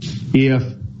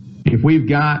 If we've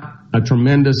got a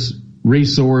tremendous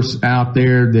resource out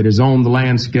there that is on the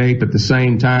landscape at the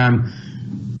same time,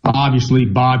 obviously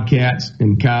bobcats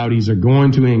and coyotes are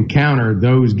going to encounter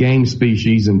those game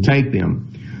species and take them.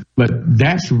 But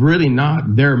that's really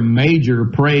not their major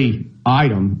prey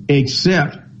item,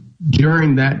 except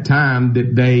during that time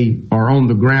that they are on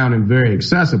the ground and very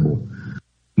accessible.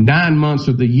 9 months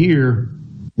of the year,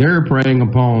 they're preying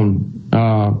upon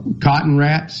cotton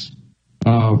rats,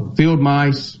 field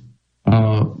mice,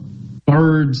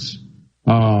 birds,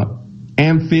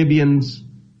 amphibians,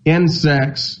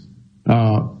 insects,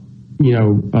 soft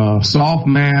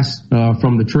mass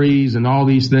from the trees and all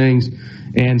these things.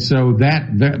 And so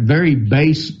that very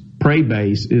prey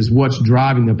base is what's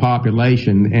driving the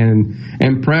population,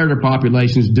 and predator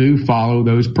populations do follow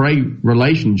those prey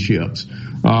relationships.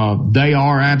 They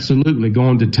are absolutely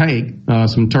going to take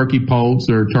some turkey poults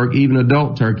or even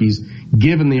adult turkeys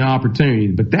given the opportunity.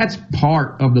 But that's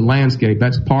part of the landscape.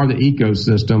 That's part of the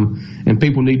ecosystem, and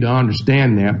people need to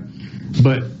understand that.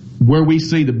 But where we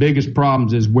see the biggest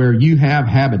problems is where you have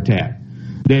habitat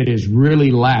that is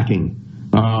really lacking.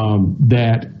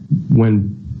 That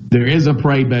when there is a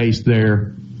prey base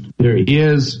there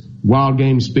is wild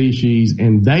game species,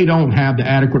 and they don't have the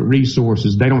adequate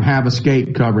resources, they don't have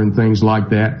escape cover and things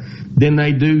like that, then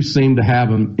they do seem to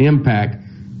have an impact.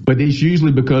 But it's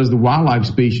usually because the wildlife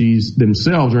species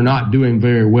themselves are not doing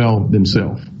very well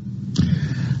themselves.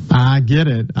 I get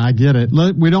it.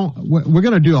 Look, we're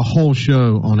going to do a whole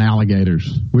show on alligators.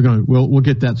 We'll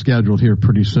get that scheduled here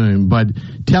pretty soon. But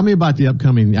tell me about the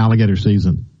upcoming alligator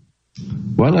season.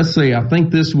 Well, let's see. I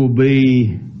think this will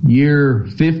be year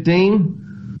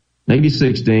 15, maybe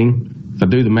 16, if I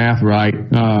do the math right,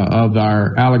 of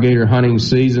our alligator hunting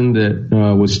season that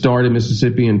was started in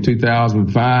Mississippi in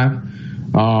 2005.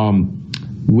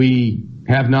 We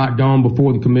have not gone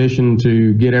before the commission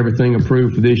to get everything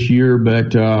approved for this year,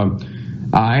 but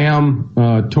I am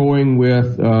toying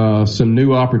with some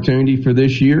new opportunity for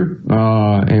this year,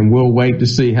 and we'll wait to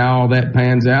see how that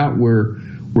pans out. We're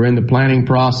in the planning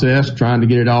process, trying to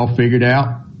get it all figured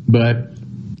out, but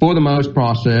for the most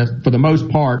part,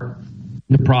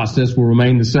 the process will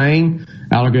remain the same.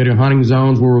 Alligator hunting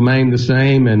zones will remain the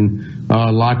same, and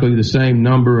likely the same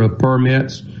number of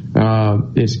permits.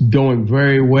 It's going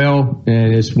very well,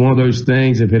 and it's one of those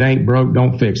things, if it ain't broke,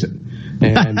 don't fix it.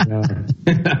 And,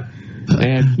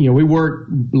 and we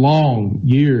worked long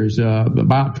years,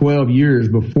 about 12 years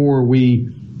before we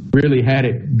really had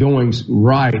it going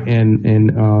right,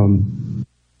 and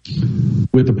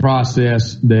with the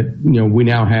process that, we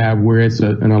now have, where it's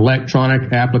an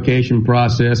electronic application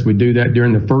process. We do that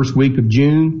during the first week of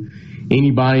June.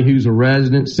 Anybody who's a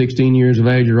resident, 16 years of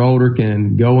age or older,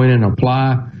 can go in and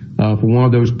apply for one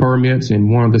of those permits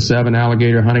in one of the 7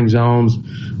 alligator hunting zones.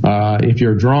 If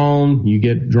you're a drone, you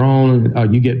get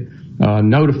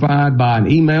notified by an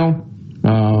email.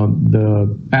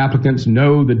 The applicants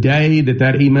know the day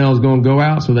that email is going to go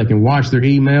out, so they can watch their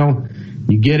email.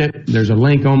 You get it. There's a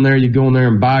link on there. You go in there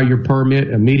and buy your permit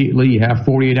immediately. You have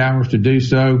 48 hours to do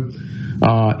so.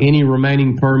 Any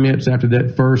remaining permits after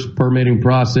that first permitting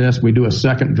process, we do a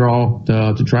second draw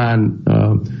to try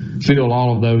and fill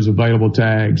all of those available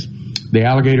tags. The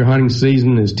alligator hunting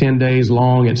season is 10 days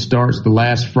long. It starts the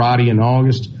last Friday in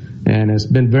August, and it's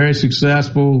been very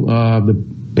successful. The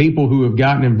people who have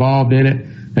gotten involved in it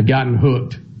have gotten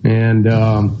hooked, and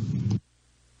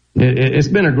it's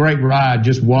been a great ride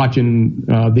just watching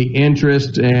the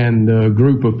interest and the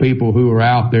group of people who are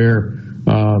out there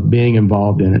being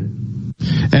involved in it.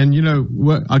 And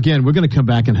again, we're going to come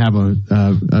back and have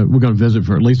we're going to visit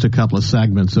for at least a couple of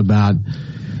segments about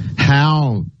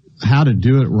how to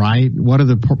do it right. What are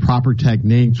the proper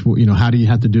techniques? How do you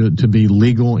have to do it to be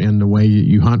legal in the way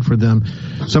you hunt for them?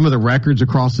 Some of the records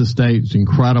across the state is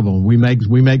incredible. We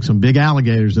make some big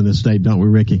alligators in this state, don't we,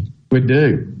 Ricky? We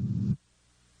do.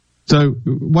 So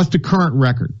what's the current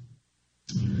record?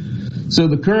 So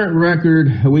the current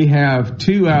record, we have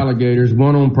 2 alligators,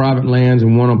 one on private lands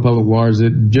and one on public waters,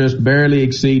 that just barely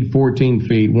exceed 14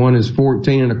 feet. One is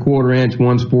 14 1/4 inch,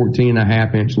 one's 14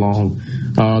 1/2 inch long.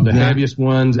 The heaviest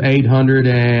one's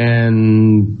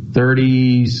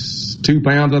 832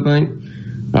 pounds, I think.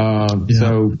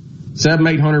 So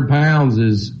 700-800 pounds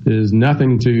is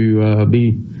nothing to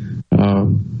be.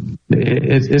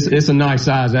 It's a nice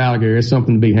size alligator. It's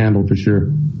something to be handled for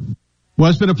sure. Well,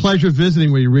 it's been a pleasure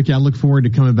visiting with you, Ricky. I look forward to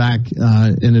coming back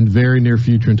in the very near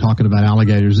future and talking about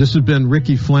alligators. This has been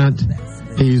Ricky Flint.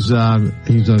 He's a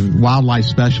wildlife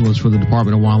specialist for the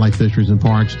Department of Wildlife, Fisheries, and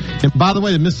Parks. And by the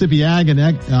way, the Mississippi Ag and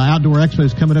Outdoor Expo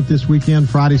is coming up this weekend,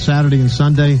 Friday, Saturday, and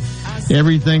Sunday.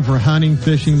 Everything for hunting,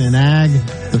 fishing, and ag.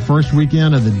 The first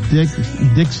weekend of the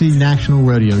Dixie National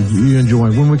Rodeo. You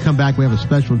enjoy. When we come back, we have a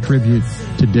special tribute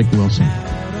to Dick Wilson.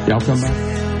 Y'all come back.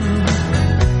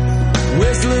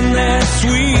 Whistling that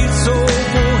sweet soul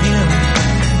for him.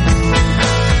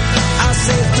 I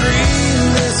said 3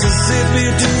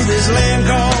 Mississippi to this land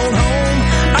called home.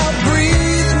 I'll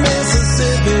breathe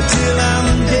Mississippi till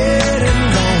I'm dead and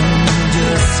gone.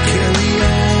 Just carry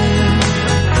on.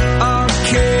 I'll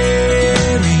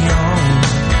carry on.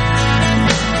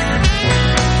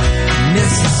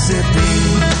 Mississippi.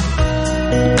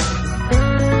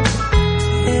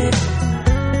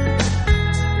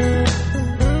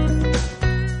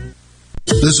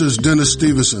 This is Dennis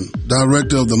Stevenson,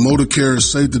 Director of the Motor Carrier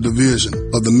Safety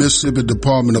Division of the Mississippi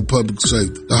Department of Public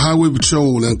Safety. The Highway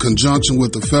Patrol, in conjunction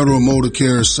with the Federal Motor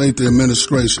Carrier Safety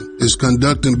Administration, is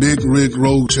conducting big rig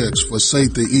road checks for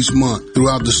safety each month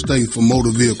throughout the state for motor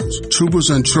vehicles.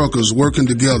 Troopers and truckers working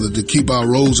together to keep our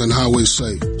roads and highways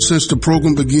safe. Since the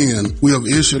program began, we have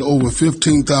issued over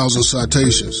 15,000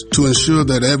 citations to ensure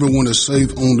that everyone is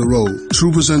safe on the road.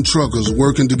 Troopers and truckers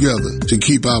working together to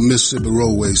keep our Mississippi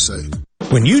roadways safe.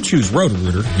 When you choose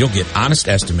Roto-Rooter, you'll get honest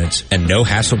estimates and no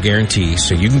hassle guarantee,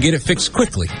 so you can get it fixed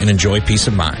quickly and enjoy peace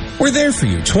of mind. We're there for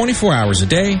you 24 hours a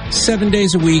day, 7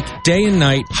 days a week, day and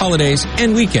night, holidays,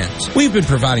 and weekends. We've been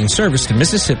providing service to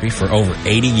Mississippi for over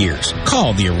 80 years.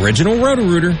 Call the original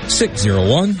Roto-Rooter,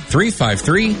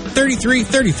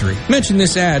 601-353-3333. Mention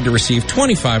this ad to receive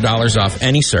 $25 off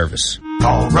any service.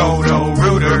 Call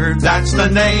Roto-Rooter, that's the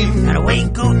name. And away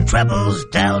go troubles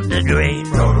down the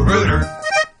drain. Roto-Rooter.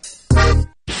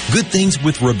 Good Things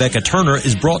with Rebecca Turner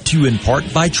is brought to you in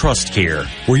part by TrustCare,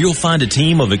 where you'll find a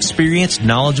team of experienced,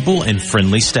 knowledgeable, and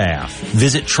friendly staff.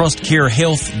 Visit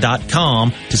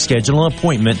TrustCareHealth.com to schedule an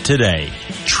appointment today.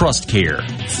 TrustCare.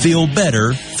 Feel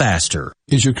better, faster.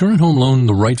 Is your current home loan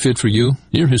the right fit for you?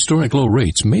 Near historic low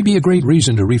rates may be a great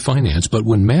reason to refinance, but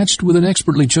when matched with an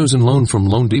expertly chosen loan from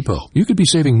Loan Depot, you could be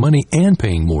saving money and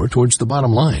paying more towards the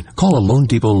bottom line. Call a Loan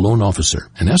Depot loan officer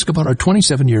and ask about our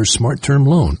 27-year Smart Term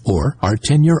loan or our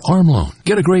 10-year ARM loan.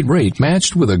 Get a great rate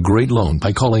matched with a great loan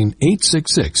by calling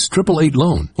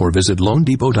 866-888-LOAN or visit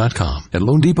LoanDepot.com. At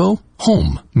Loan Depot,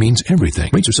 home means everything.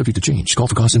 Rates are subject to change. Call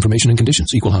for cost information and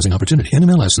conditions. Equal housing opportunity.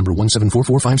 NMLS number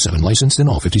 174457. Licensed in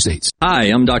all 50 states.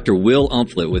 Hi, I'm Dr. Will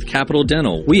Umflett with Capital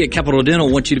Dental. We at Capital Dental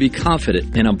want you to be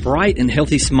confident in a bright and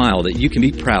healthy smile that you can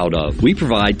be proud of. We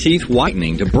provide teeth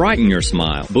whitening to brighten your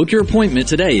smile. Book your appointment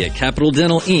today at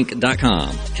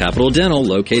CapitalDentalInc.com. Capital Dental,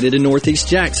 located in Northeast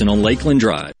Jackson on Lakeland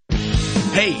Drive.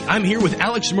 Hey, I'm here with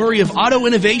Alex Murray of Auto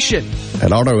Innovation.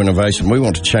 At Auto Innovation, we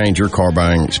want to change your car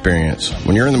buying experience.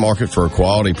 When you're in the market for a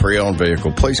quality pre-owned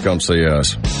vehicle, please come see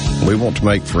us. We want to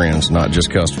make friends, not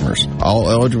just customers. All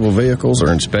eligible vehicles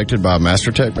are inspected by a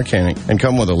MasterTech mechanic and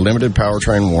come with a limited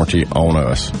powertrain warranty on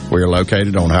us. We are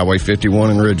located on Highway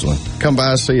 51 in Ridgeland. Come by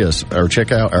and see us or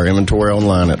check out our inventory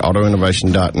online at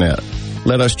autoinnovation.net.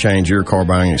 Let us change your car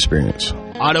buying experience.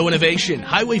 Auto Innovation,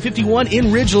 Highway 51 in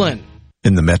Ridgeland.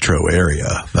 In the metro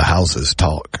area, the houses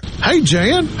talk. Hey,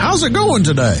 Jan, how's it going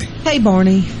today? Hey,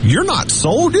 Barney. You're not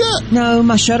sold yet? No,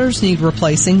 my shutters need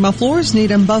replacing, my floors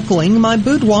need unbuckling, my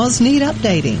boudoirs need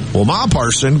updating. Well, my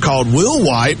person called Will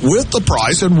White with the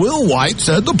price, and Will White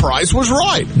said the price was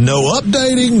right. No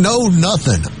updating, no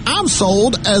nothing. I'm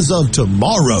sold as of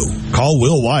tomorrow. Call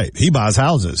Will White. He buys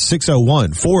houses.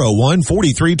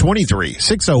 601-401-4323.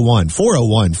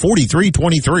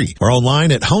 601-401-4323. Or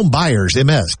online at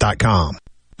homebuyersms.com.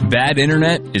 Bad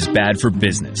internet is bad for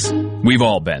business. We've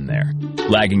all been there.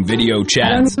 Lagging video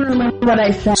chats,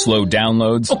 slow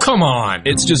downloads. Oh, come on.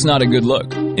 It's just not a good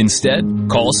look. Instead,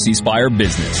 call C Spire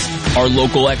Business. Our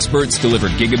local experts deliver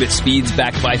gigabit speeds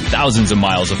backed by thousands of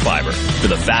miles of fiber for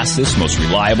the fastest, most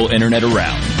reliable internet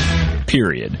around.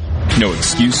 Period. No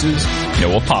excuses,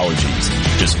 no apologies.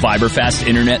 Just fiber-fast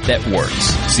internet that works.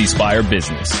 C Spire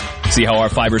Business. See how our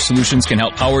fiber solutions can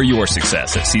help power your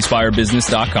success at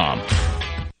cspirebusiness.com.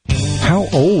 How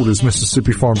old is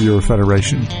Mississippi Farm Bureau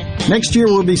Federation? Next year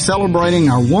we'll be celebrating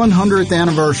our 100th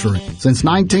anniversary. Since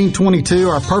 1922,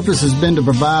 our purpose has been to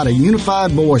provide a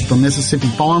unified voice for Mississippi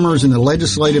farmers in the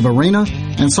legislative arena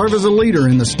and serve as a leader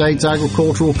in the state's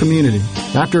agricultural community.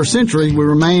 After a century, we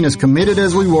remain as committed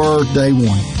as we were day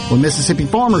one. When Mississippi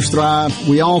farmers thrive,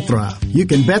 we all thrive. You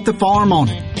can bet the farm on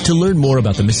it. To learn more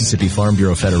about the Mississippi Farm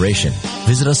Bureau Federation,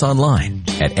 visit us online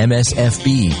at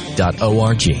msfb.org.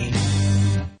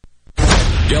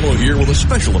 Gallo here with a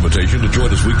special invitation to join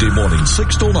us weekday morning,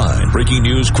 6 to 9. Breaking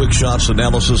news, quick shots,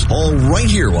 analysis, all right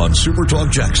here on Super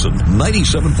Talk Jackson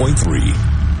 97.3.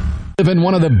 Live in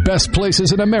one of the best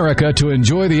places in America to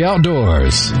enjoy the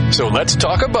outdoors. So let's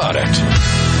talk about it.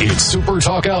 It's Super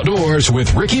Talk Outdoors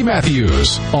with Ricky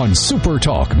Matthews on Super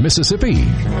Talk Mississippi.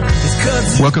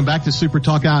 Welcome back to Super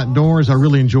Talk Outdoors. I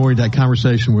really enjoyed that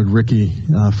conversation with Ricky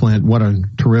Flint. What a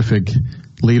terrific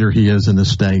leader he is in the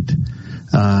state.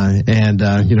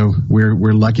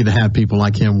 We're lucky to have people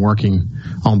like him working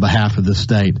on behalf of the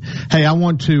state. Hey, I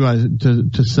want to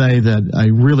say that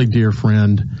a really dear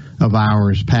friend of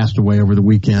ours passed away over the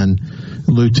weekend.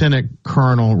 Lieutenant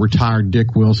Colonel retired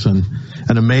Dick Wilson,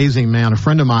 an amazing man, a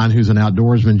friend of mine who's an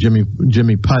outdoorsman,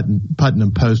 Jimmy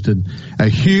Putnam posted, a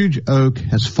huge oak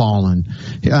has fallen.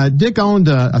 Dick owned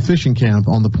a fishing camp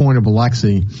on the point of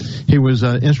Biloxi. He was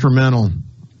instrumental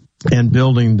and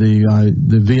building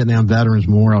the Vietnam Veterans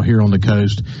Memorial here on the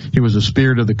coast. He was a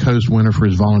Spirit of the Coast winner for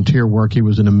his volunteer work. He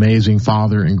was an amazing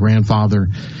father and grandfather.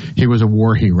 He was a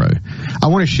war hero. I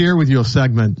want to share with you a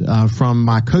segment from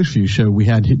my Coast View show we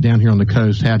had down here on the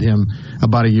coast, had him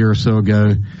about a year or so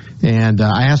ago, and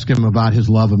I asked him about his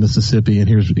love of Mississippi, and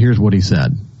here's what he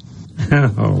said.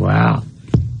 Oh, wow.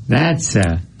 That's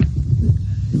to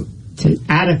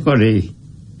adequately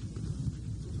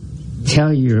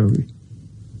tell you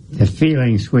the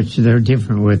feelings, which they're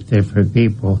different with different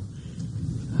people,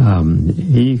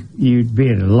 you'd be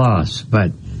at a loss.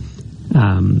 But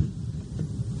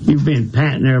you've been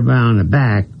patting everybody on the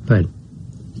back, but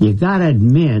you got to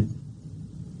admit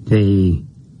the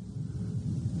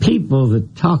people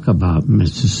that talk about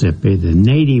Mississippi, the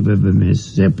native of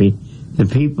Mississippi, the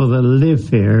people that live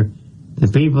here, the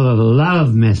people that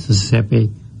love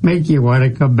Mississippi, make you want to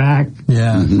come back.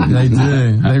 Yeah, they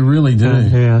do. They really do.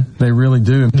 Yeah. They really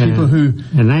do. And people who...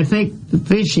 And I think the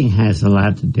fishing has a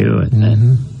lot to do with it.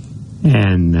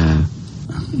 And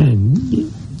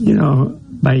you know,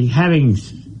 by having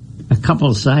a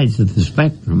couple sides of the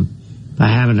spectrum, by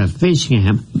having a fish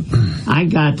camp, I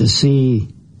got to see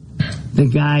the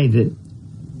guy that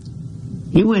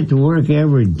he went to work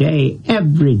every day,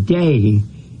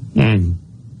 and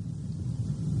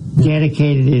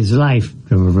dedicated his life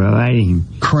to providing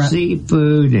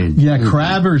seafood and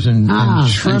crabbers and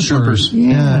shrimpers.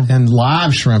 Yeah. And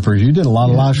live shrimpers. You did a lot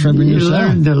of live shrimping yourself. You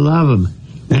learned to love them.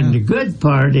 And the good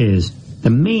part is the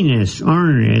meanest,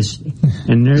 ornest,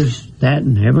 and there's that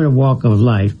in every walk of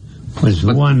life, was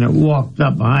the one that walked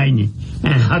up behind you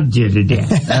and hugged you to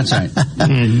death. That's right.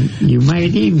 And you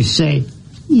might even say,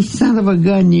 "You son of a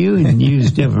gun, you," and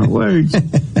use different words.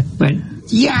 But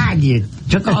yeah, you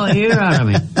took all the air out of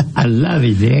me. I love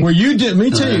you, Dick. Well, you did.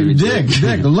 Me too, Dick.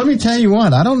 Let me tell you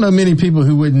what. I don't know many people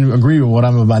who wouldn't agree with what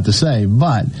I'm about to say,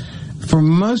 but for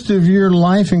most of your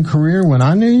life and career, when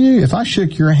I knew you, if I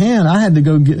shook your hand, I had to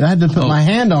put my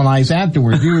hand on ice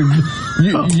afterwards. I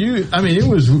mean, it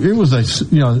was a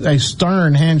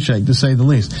stern handshake, to say the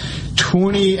least.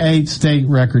 28 state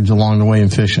records along the way in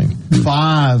fishing,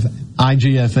 5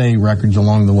 IGFA records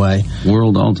along the way.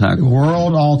 World All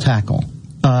Tackle.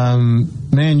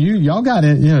 Man, y'all got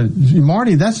it. You know,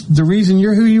 Marty, that's the reason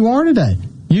you're who you are today.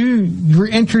 You were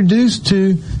introduced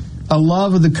to a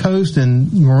love of the coast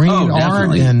and marine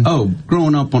art. And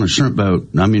growing up on a shrimp boat,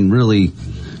 I mean, really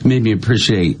made me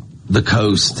appreciate the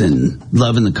coast and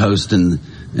loving the coast and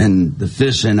the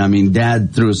fishing. I mean,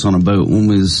 Dad threw us on a boat when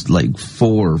we was like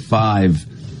 4 or 5,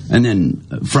 and then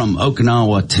from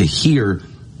Okinawa to here.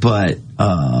 But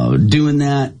doing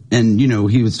that, and you know,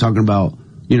 he was talking about,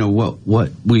 you know,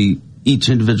 what we each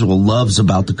individual loves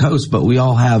about the coast, but we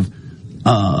all have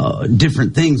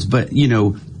different things. But you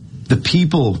know, the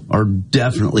people are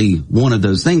definitely one of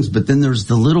those things. But then there's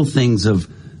the little things of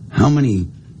how many,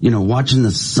 you know, watching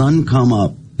the sun come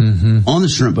up on the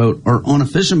shrimp boat or on a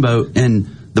fishing boat, and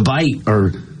the bite,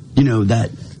 or you know,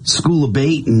 that school of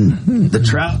bait and the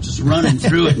trout just running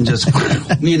through it and just,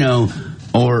 you know.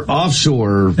 Or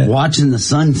offshore, watching the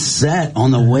sun set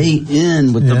on the way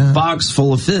in with the box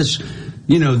full of fish.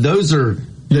 You know, those are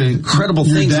the incredible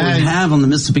things that we have on the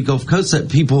Mississippi Gulf Coast that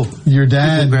people Your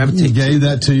dad gave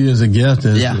that to you as a gift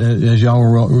as y'all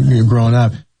were growing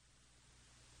up.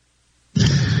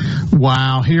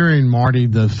 Wow, hearing Marty,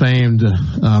 the famed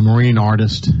marine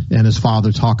artist, and his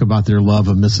father talk about their love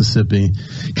of Mississippi.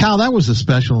 Kyle, that was a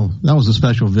special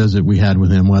visit we had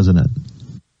with him, wasn't it?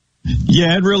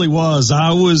 Yeah, it really was.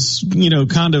 I was, you know,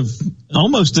 kind of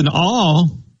almost in awe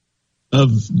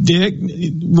of Dick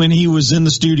when he was in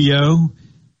the studio,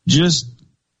 just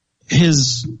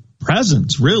his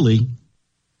presence, really.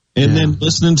 And then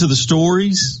listening to the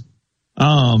stories,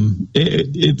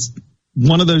 it's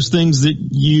one of those things that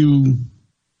you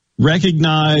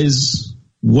recognize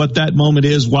what that moment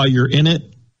is while you're in it.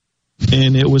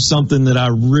 And it was something that I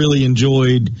really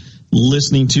enjoyed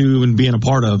listening to and being a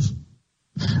part of.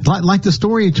 Like the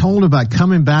story he told about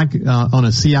coming back on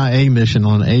a CIA mission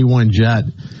on an A-1 jet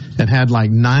and had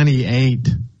like 98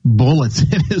 bullets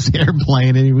in his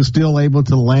airplane, and he was still able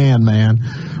to land, man.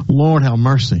 Lord have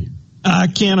mercy. I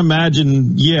can't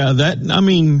imagine. Yeah, I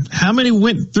mean, how many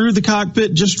went through the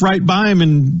cockpit just right by him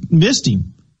and missed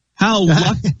him? How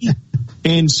lucky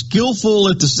and skillful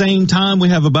at the same time. We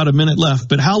have about a minute left,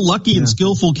 but how lucky and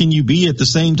skillful can you be at the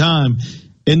same time?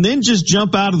 And then just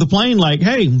jump out of the plane like,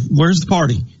 hey, where's the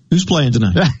party? Who's playing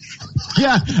tonight?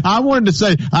 Yeah, I wanted to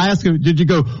say, I asked him, did you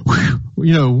go,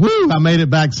 woo, I made it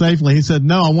back safely. He said,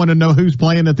 no, I want to know who's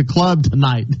playing at the club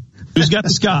tonight. Who's got the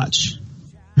scotch?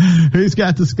 Who's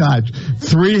got the scotch?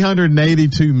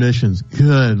 382 missions.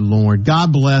 Good Lord.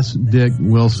 God bless Dick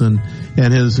Wilson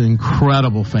and his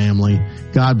incredible family.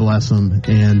 God bless them.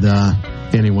 And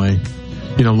anyway,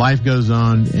 you know, life goes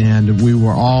on, and we will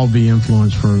all be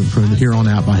influenced from here on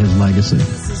out by his legacy.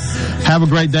 Have a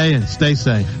great day and stay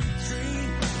safe.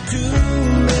 To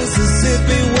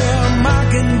Mississippi, where a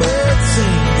mockingbird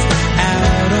sings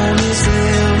out on his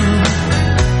limb,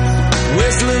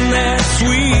 whistling that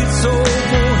sweet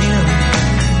soulful hymn.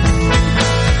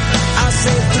 I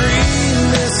say 3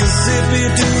 Mississippi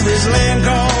to this land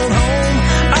called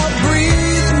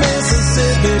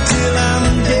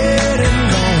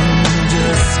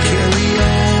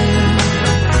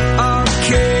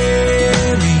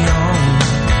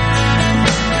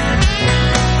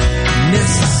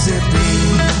Mississippi.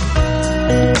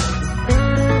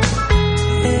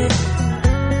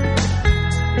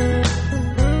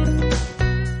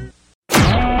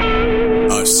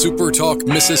 A SuperTalk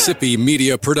Mississippi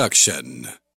media production.